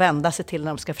kommer att vända sig till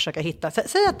när de ska försöka hitta.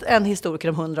 Säg att en historiker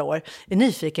om 100 år är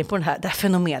nyfiken på det här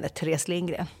fenomenet Therese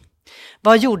Lindgren.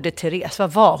 Vad gjorde Therese?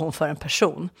 Vad var hon för en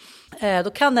person? Då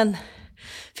kan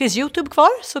finns YouTube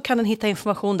kvar, så kan den hitta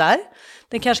information där.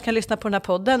 Den kanske kan lyssna på den här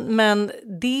podden, men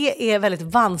det är väldigt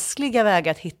vanskliga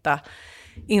vägar att hitta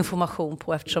information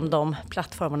på eftersom de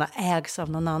plattformarna ägs av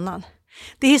någon annan.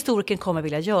 Det historikern kommer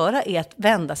vilja göra är att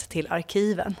vända sig till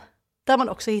arkiven. Där man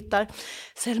också hittar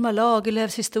Selma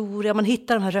Lagerlöfs historia, man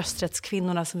hittar de här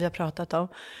rösträttskvinnorna som vi har pratat om.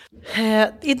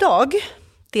 Idag,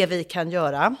 det vi kan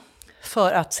göra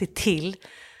för att se till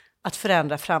att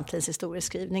förändra framtidens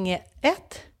historieskrivning är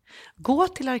 1. Gå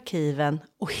till arkiven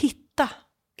och hitta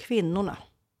kvinnorna.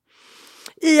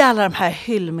 I alla de här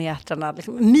hyllmetrarna,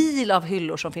 liksom mil av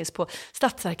hyllor som finns på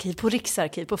stadsarkiv, på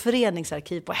riksarkiv, på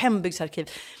föreningsarkiv, på hembygdsarkiv.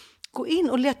 Gå in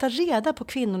och leta reda på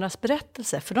kvinnornas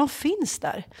berättelser, för de finns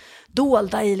där.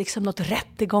 Dolda i liksom något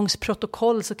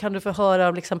rättegångsprotokoll så kan du få höra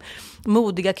om liksom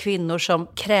modiga kvinnor som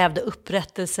krävde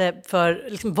upprättelse för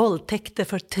liksom våldtäkter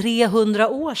för 300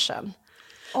 år sedan.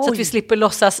 Så att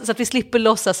vi slipper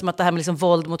låtsas som att det här med liksom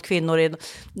våld mot kvinnor är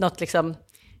något liksom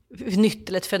nytt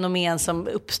eller ett fenomen som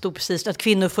uppstod precis. Att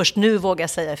kvinnor först nu vågar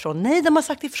säga ifrån. Nej, de har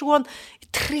sagt ifrån i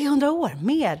 300 år,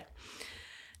 mer.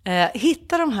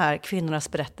 Hitta de här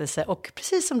kvinnornas berättelse och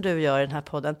precis som du gör i den här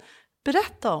podden,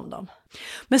 berätta om dem.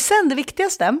 Men sen det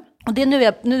viktigaste, och det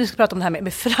är nu ska vi prata om det här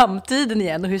med framtiden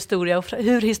igen och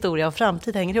hur historia och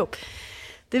framtid hänger ihop.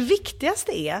 Det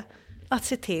viktigaste är att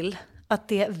se till att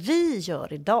det vi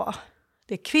gör idag,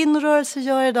 det kvinnorörelser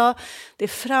gör idag, det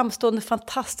framstående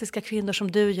fantastiska kvinnor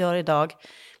som du gör idag,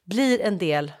 blir en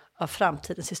del av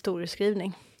framtidens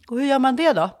historieskrivning. Och hur gör man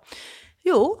det då?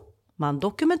 Jo, man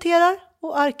dokumenterar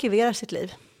och arkiverar sitt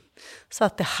liv. Så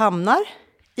att det hamnar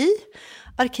i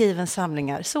arkivens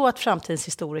samlingar så att framtidens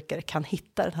historiker kan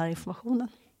hitta den här informationen.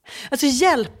 Alltså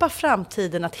hjälpa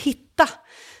framtiden att hitta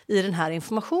i den här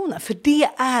informationen. För det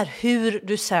är hur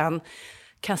du sen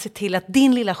kan se till att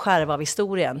din lilla skärva av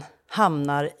historien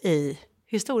hamnar i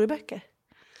historieböcker.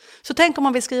 Så tänk om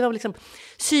man vill skriva om liksom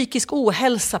psykisk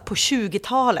ohälsa på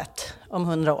 20-talet om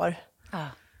 100 år.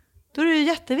 Då är det ju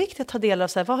jätteviktigt att ta del av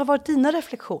så här, vad har varit dina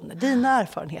reflektioner, dina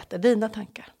erfarenheter, dina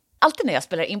tankar. Alltid när jag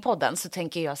spelar in podden så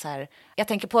tänker jag så här, jag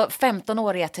tänker på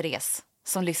 15-åriga Therese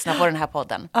som lyssnar på den här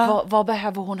podden. Vad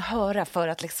behöver hon höra för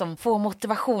att liksom få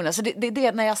motivation? Alltså det är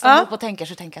det, när jag stannar upp och tänker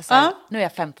så tänker jag så här, nu är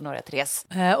jag 15-åriga Therese.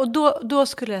 Och då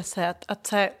skulle jag säga att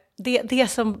så här,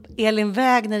 det som Elin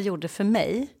Wägner gjorde för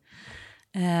mig,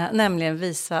 nämligen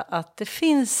visa att det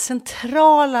finns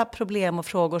centrala problem och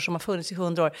frågor som har funnits i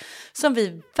 100 år som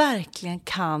vi verkligen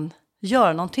kan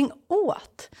göra någonting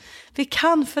åt. Vi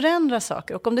kan förändra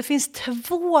saker, och om det finns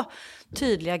 2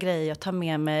 tydliga grejer att ta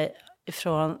med mig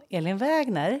från Elin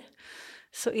Wägner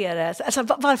så är det alltså,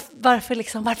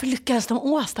 varför lyckades de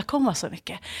åstadkomma så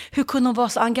mycket? Hur kunde hon vara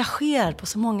så engagerad på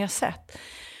så många sätt?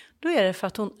 Då är det för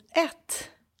att hon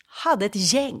hade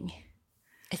ett gäng.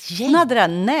 Hon hade det här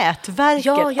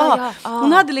nätverket.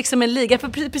 Hon hade liksom en liga,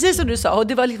 för precis som du sa,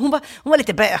 och hon var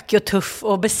lite bökig och tuff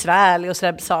och besvärlig och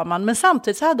sådär sa man, men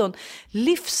samtidigt så hade hon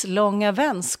livslånga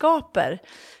vänskaper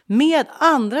med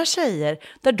andra tjejer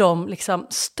där de liksom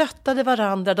stöttade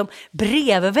varandra, de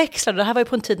brevväxlade. Det här var ju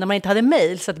på en tid när man inte hade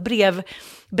mejl, så att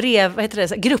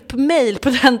gruppmejl på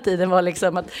den tiden var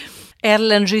liksom att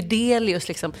Ellen Rydelius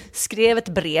liksom skrev ett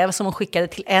brev som hon skickade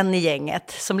till en i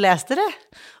gänget som läste det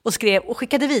och skrev och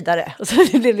skickade vidare. Och så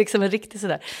det blev liksom en riktig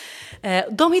sådär.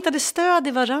 De hittade stöd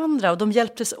i varandra och de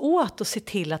hjälptes åt att se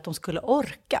till att de skulle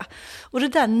orka. Och det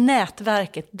där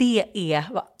nätverket, det är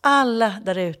vad alla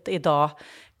där ute idag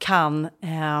kan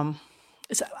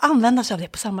använda sig av det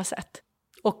på samma sätt.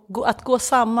 Och att gå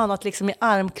samman och att liksom i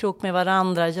armkrok med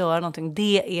varandra göra någonting,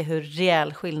 det är hur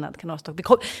rejäl skillnad kan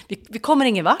åstadkomma. Vi kommer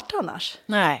ingen vart annars.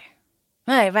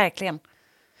 Nej, verkligen.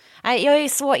 Nej, jag är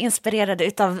så inspirerad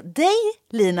utav dig,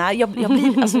 Lina. Jag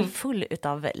blir alltså full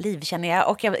utav liv, känner jag.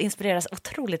 Och jag inspireras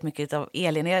otroligt mycket av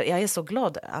Elin. Jag är så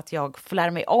glad att jag får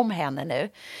lära mig om henne nu.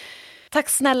 Tack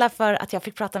snälla för att jag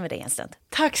fick prata med dig en stund.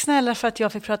 Tack snälla för att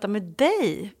jag fick prata med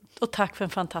dig. Och tack för en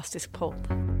fantastisk podd.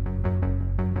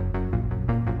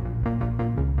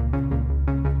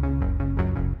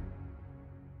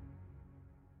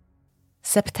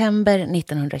 September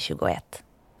 1921.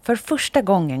 För första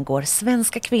gången går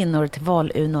svenska kvinnor till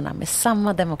valurnorna med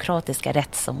samma demokratiska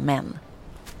rätt som män.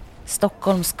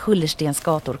 Stockholms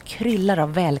kullerstensgator kryllar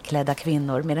av välklädda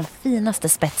kvinnor med den finaste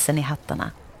spetsen i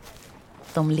hattarna.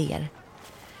 De ler.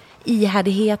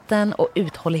 Ihärdigheten och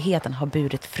uthålligheten har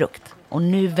burit frukt och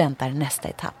nu väntar nästa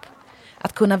etapp.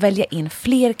 Att kunna välja in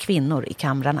fler kvinnor i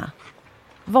kamrarna.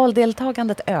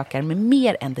 Valdeltagandet ökar med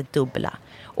mer än det dubbla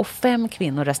och 5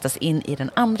 kvinnor röstas in i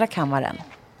den andra kammaren.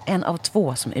 En av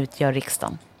 2 som utgör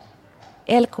riksdagen.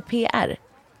 LKPR,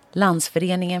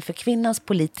 Landsföreningen för kvinnans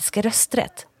politiska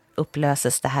rösträtt,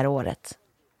 upplöses det här året.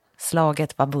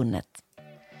 Slaget var vunnet.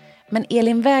 Men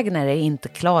Elin Wägner är inte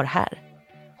klar här.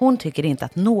 Hon tycker inte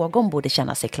att någon borde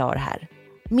känna sig klar här.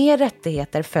 Mer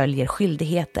rättigheter följer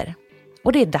skyldigheter.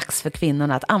 Och det är dags för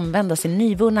kvinnorna att använda sin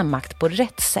nyvunna makt på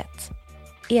rätt sätt.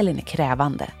 Elin är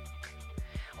krävande.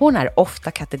 Hon är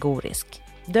ofta kategorisk,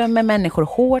 dömer människor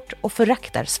hårt och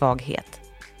föraktar svaghet.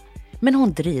 Men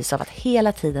hon drivs av att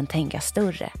hela tiden tänka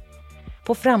större.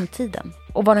 På framtiden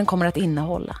och vad den kommer att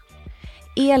innehålla.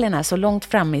 Elin är så långt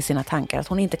framme i sina tankar att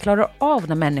hon inte klarar av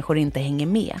när människor inte hänger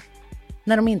med.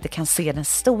 När de inte kan se den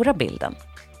stora bilden.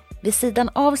 Vid sidan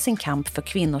av sin kamp för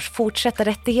kvinnors fortsatta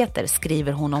rättigheter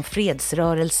skriver hon om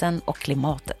fredsrörelsen och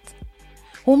klimatet.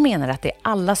 Hon menar att det är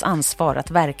allas ansvar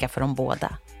att verka för de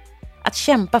båda. Att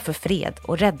kämpa för fred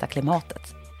och rädda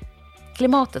klimatet.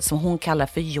 Klimatet som hon kallar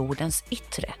för jordens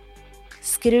yttre.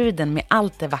 Skruden med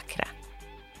allt det vackra.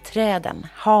 Träden,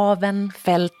 haven,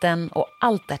 fälten och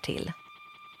allt därtill.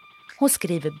 Hon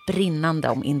skriver brinnande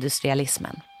om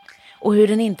industrialismen. Och hur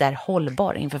den inte är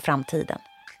hållbar inför framtiden.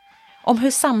 Om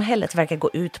hur samhället verkar gå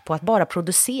ut på att bara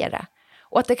producera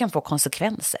och att det kan få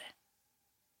konsekvenser.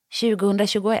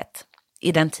 2021,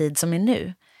 i den tid som är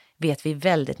nu, vet vi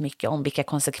väldigt mycket om vilka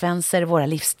konsekvenser våra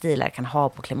livsstilar kan ha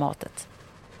på klimatet.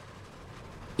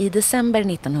 I december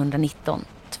 1919,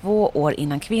 2 år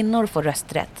innan kvinnor får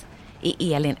rösträtt,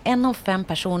 är Elin en av 5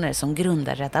 personer som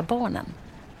grundar Rädda Barnen.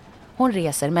 Hon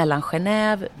reser mellan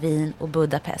Genève, Wien och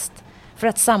Budapest för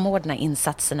att samordna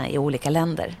insatserna i olika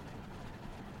länder.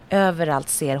 Överallt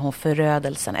ser hon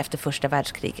förödelsen efter första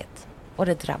världskriget och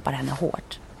det drabbar henne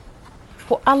hårt.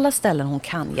 På alla ställen hon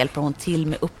kan hjälper hon till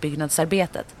med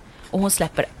uppbyggnadsarbetet och hon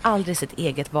släpper aldrig sitt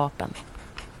eget vapen,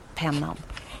 pennan.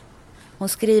 Hon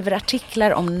skriver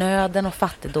artiklar om nöden och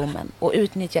fattigdomen och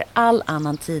utnyttjar all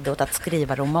annan tid åt att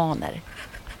skriva romaner.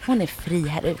 Hon är fri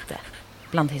här ute,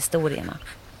 bland historierna.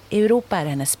 Europa är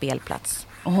hennes spelplats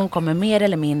och hon kommer mer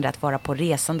eller mindre att vara på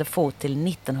resande fot till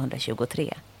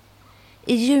 1923.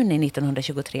 I juni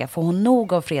 1923 får hon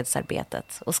nog av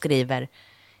fredsarbetet och skriver: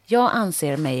 Jag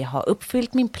anser mig ha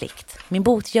uppfyllt min plikt, min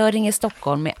botgöring i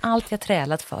Stockholm med allt jag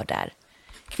trälat för där.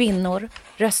 Kvinnor,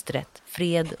 rösträtt,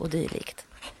 fred och dylikt.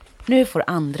 Nu får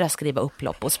andra skriva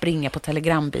upplopp och springa på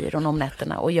telegrambyrån om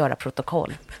nätterna och göra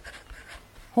protokoll.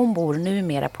 Hon bor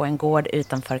numera på en gård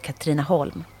utanför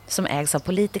Katrineholm som ägs av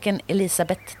politikern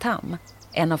Elisabeth Tamm,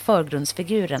 en av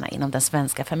förgrundsfigurerna inom den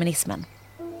svenska feminismen.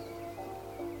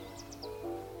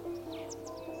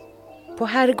 På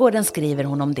Herrgården skriver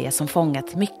hon om det som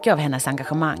fångat mycket av hennes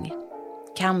engagemang.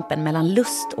 Kampen mellan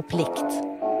lust och plikt.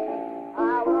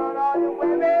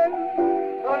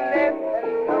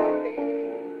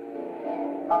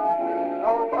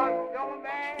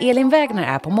 Elin Wägner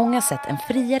är på många sätt en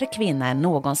friare kvinna än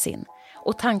någonsin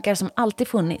och tankar som alltid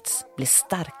funnits blir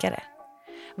starkare.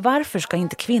 Varför ska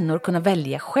inte kvinnor kunna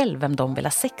välja själv vem de vill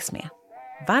ha sex med?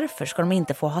 Varför ska de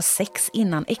inte få ha sex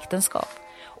innan äktenskap?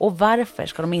 Och varför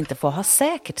ska de inte få ha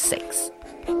säkert sex?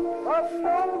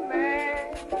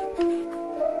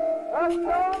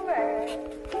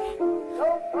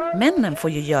 Männen får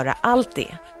ju göra allt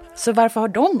det, så varför har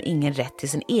de ingen rätt till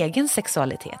sin egen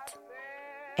sexualitet?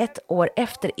 1 år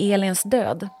efter Elins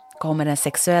död kommer den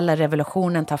sexuella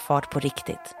revolutionen ta fart på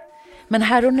riktigt. Men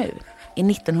här och nu, i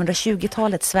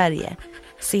 1920-talets Sverige,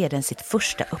 ser den sitt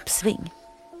första uppsving.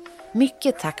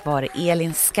 Mycket tack vare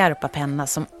Elins skarpa penna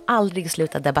som aldrig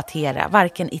slutade debattera,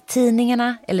 varken i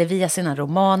tidningarna eller via sina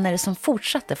romaner som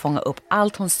fortsatte fånga upp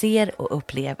allt hon ser och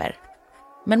upplever.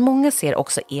 Men många ser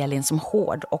också Elin som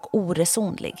hård och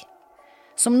oresonlig.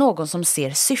 Som någon som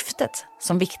ser syftet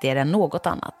som viktigare än något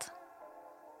annat.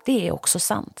 Det är också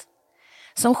sant.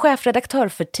 Som chefredaktör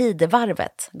för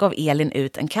Tidevarvet gav Elin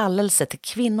ut en kallelse till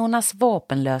kvinnornas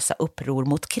vapenlösa uppror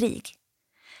mot krig.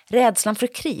 Rädslan för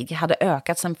krig hade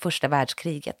ökat sedan första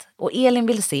världskriget och Elin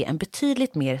vill se en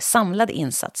betydligt mer samlad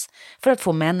insats för att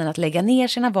få männen att lägga ner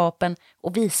sina vapen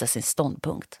och visa sin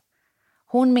ståndpunkt.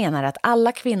 Hon menar att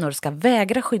alla kvinnor ska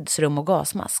vägra skyddsrum och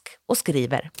gasmask och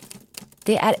skriver: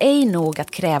 Det är ej nog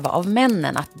att kräva av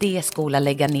männen att de skola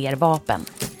lägga ner vapen.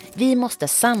 Vi måste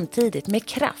samtidigt med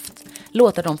kraft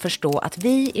låta dem förstå att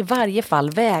vi i varje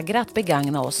fall vägrar att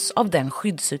begagna oss av den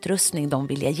skyddsutrustning de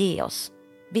vill ge oss.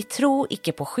 Vi tror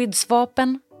icke på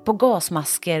skyddsvapen, på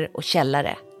gasmasker och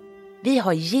källare. Vi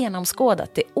har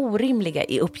genomskådat det orimliga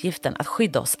i uppgiften att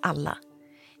skydda oss alla.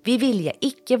 Vi vilja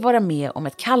icke vara med om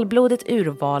ett kallblodigt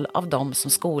urval av dem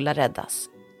som skola räddas.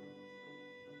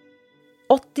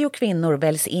 80 kvinnor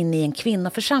väljs in i en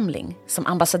kvinnoförsamling som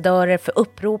ambassadörer för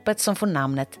uppropet som får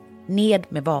namnet Ned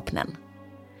med vapnen.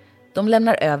 De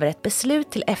lämnar över ett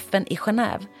beslut till FN i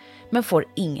Genève men får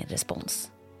ingen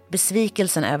respons.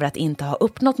 Besvikelsen över att inte ha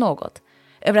uppnått något,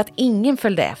 över att ingen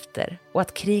följde efter och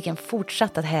att krigen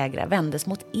fortsatte att hägra vändes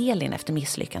mot Elin efter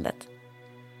misslyckandet.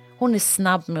 Hon är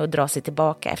snabb med att dra sig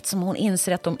tillbaka eftersom hon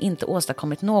inser att de inte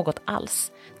åstadkommit något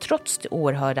alls, trots det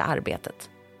oerhörda arbetet.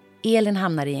 Elin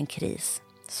hamnar i en kris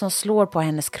som slår på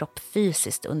hennes kropp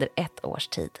fysiskt under 1 års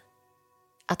tid.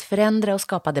 Att förändra och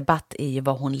skapa debatt är ju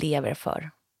vad hon lever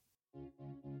för.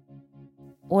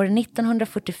 År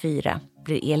 1944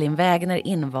 blir Elin Wägner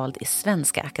invald i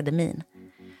Svenska Akademin,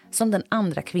 som den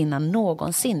andra kvinnan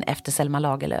någonsin efter Selma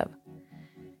Lagerlöf.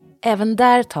 Även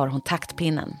där tar hon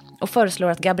taktpinnen och föreslår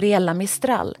att Gabriela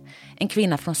Mistral, en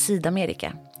kvinna från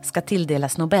Sydamerika, ska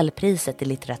tilldelas Nobelpriset i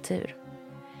litteratur.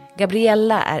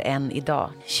 Gabriella är än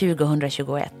idag,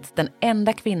 2021, den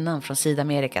enda kvinnan från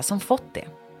Sydamerika som fått det.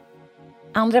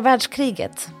 Andra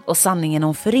världskriget och sanningen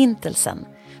om förintelsen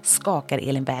skakar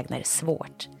Elin Wägner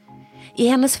svårt. I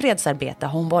hennes fredsarbete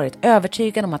har hon varit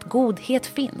övertygad om att godhet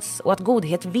finns och att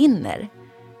godhet vinner.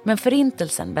 Men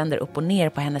förintelsen vänder upp och ner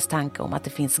på hennes tanke om att det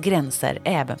finns gränser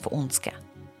även för ondska.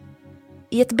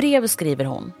 I ett brev skriver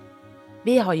hon: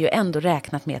 "Vi har ju ändå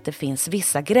räknat med att det finns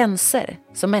vissa gränser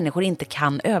som människor inte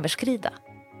kan överskrida.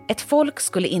 Ett folk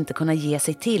skulle inte kunna ge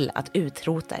sig till att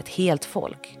utrota ett helt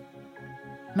folk."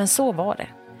 Men så var det.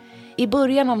 I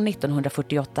början av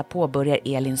 1948 påbörjar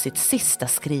Elin sitt sista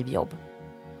skrivjobb.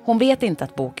 Hon vet inte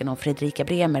att boken om Fredrika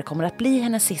Bremer kommer att bli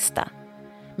hennes sista.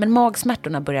 Men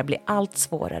magsmärtorna börjar bli allt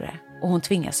svårare och hon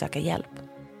tvingas söka hjälp.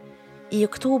 I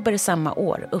oktober samma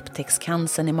år upptäcks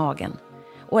cancern i magen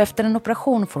och efter en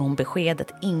operation får hon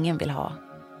beskedet ingen vill ha.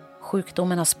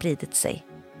 Sjukdomen har spridit sig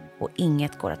och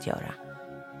inget går att göra.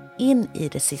 In i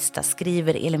det sista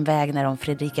skriver Elin Wägner om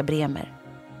Fredrika Bremer.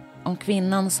 Om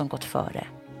kvinnan som gått före.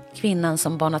 Kvinnan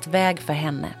som banat väg för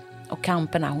henne och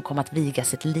kamperna hon kom att viga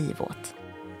sitt liv åt.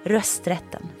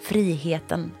 Rösträtten,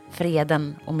 friheten,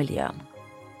 freden och miljön.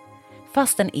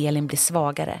 Fastän Elin blir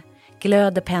svagare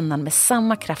glöder pennan med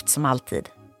samma kraft som alltid.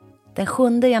 Den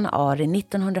 7 januari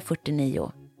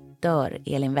 1949 dör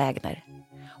Elin Wägner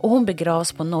och hon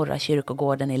begravs på Norra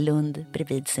kyrkogården i Lund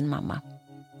bredvid sin mamma.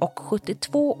 Och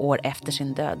 72 år efter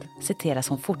sin död citeras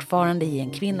hon fortfarande i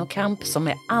en kvinnokamp som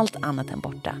är allt annat än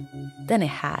borta. Den är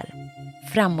här,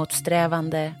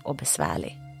 framåtsträvande och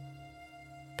besvärlig.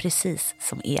 Precis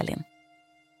som Elin.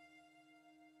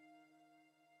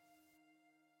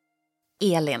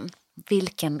 Elin,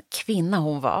 vilken kvinna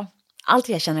hon var.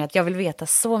 Alltid jag känner att jag vill veta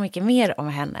så mycket mer om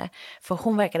henne. För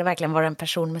hon verkade verkligen vara en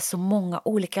person med så många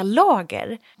olika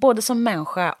lager. Både som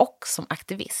människa och som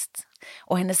aktivist.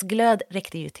 Och hennes glöd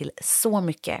räckte ju till så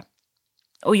mycket.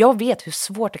 Och jag vet hur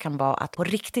svårt det kan vara att på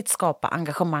riktigt skapa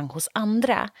engagemang hos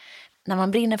andra. När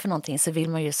man brinner för någonting så vill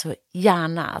man ju så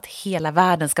gärna att hela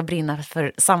världen ska brinna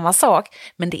för samma sak.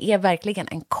 Men det är verkligen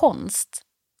en konst.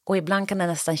 Och ibland kan det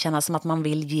nästan kännas som att man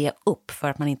vill ge upp för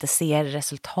att man inte ser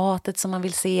resultatet som man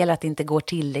vill se eller att det inte går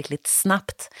tillräckligt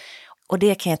snabbt. Och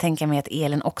det kan jag tänka mig att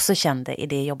Elin också kände i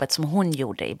det jobbet som hon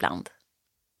gjorde ibland.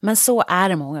 Men så är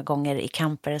det många gånger i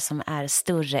kamper som är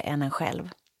större än en själv.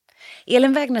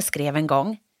 Elin Wägner skrev en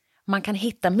gång: "Man kan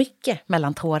hitta mycket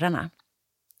mellan tårarna.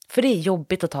 För det är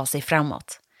jobbigt att ta sig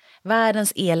framåt.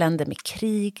 Världens elände med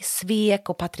krig, svek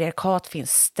och patriarkat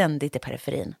finns ständigt i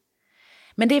periferin.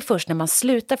 Men det är först när man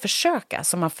slutar försöka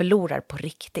som man förlorar på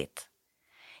riktigt."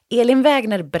 Elin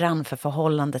Wägner brann för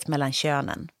förhållandet mellan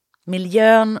könen.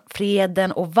 Miljön,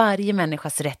 freden och varje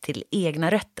människas rätt till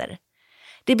egna rötter.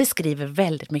 Det beskriver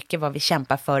väldigt mycket vad vi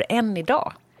kämpar för än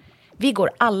idag. Vi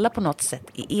går alla på något sätt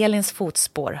i Elins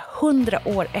fotspår 100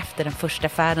 år efter den första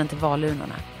färden till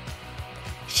valurnorna.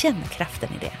 Känn kraften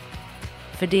i det.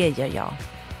 För det gör jag.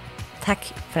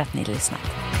 Tack för att ni lyssnat.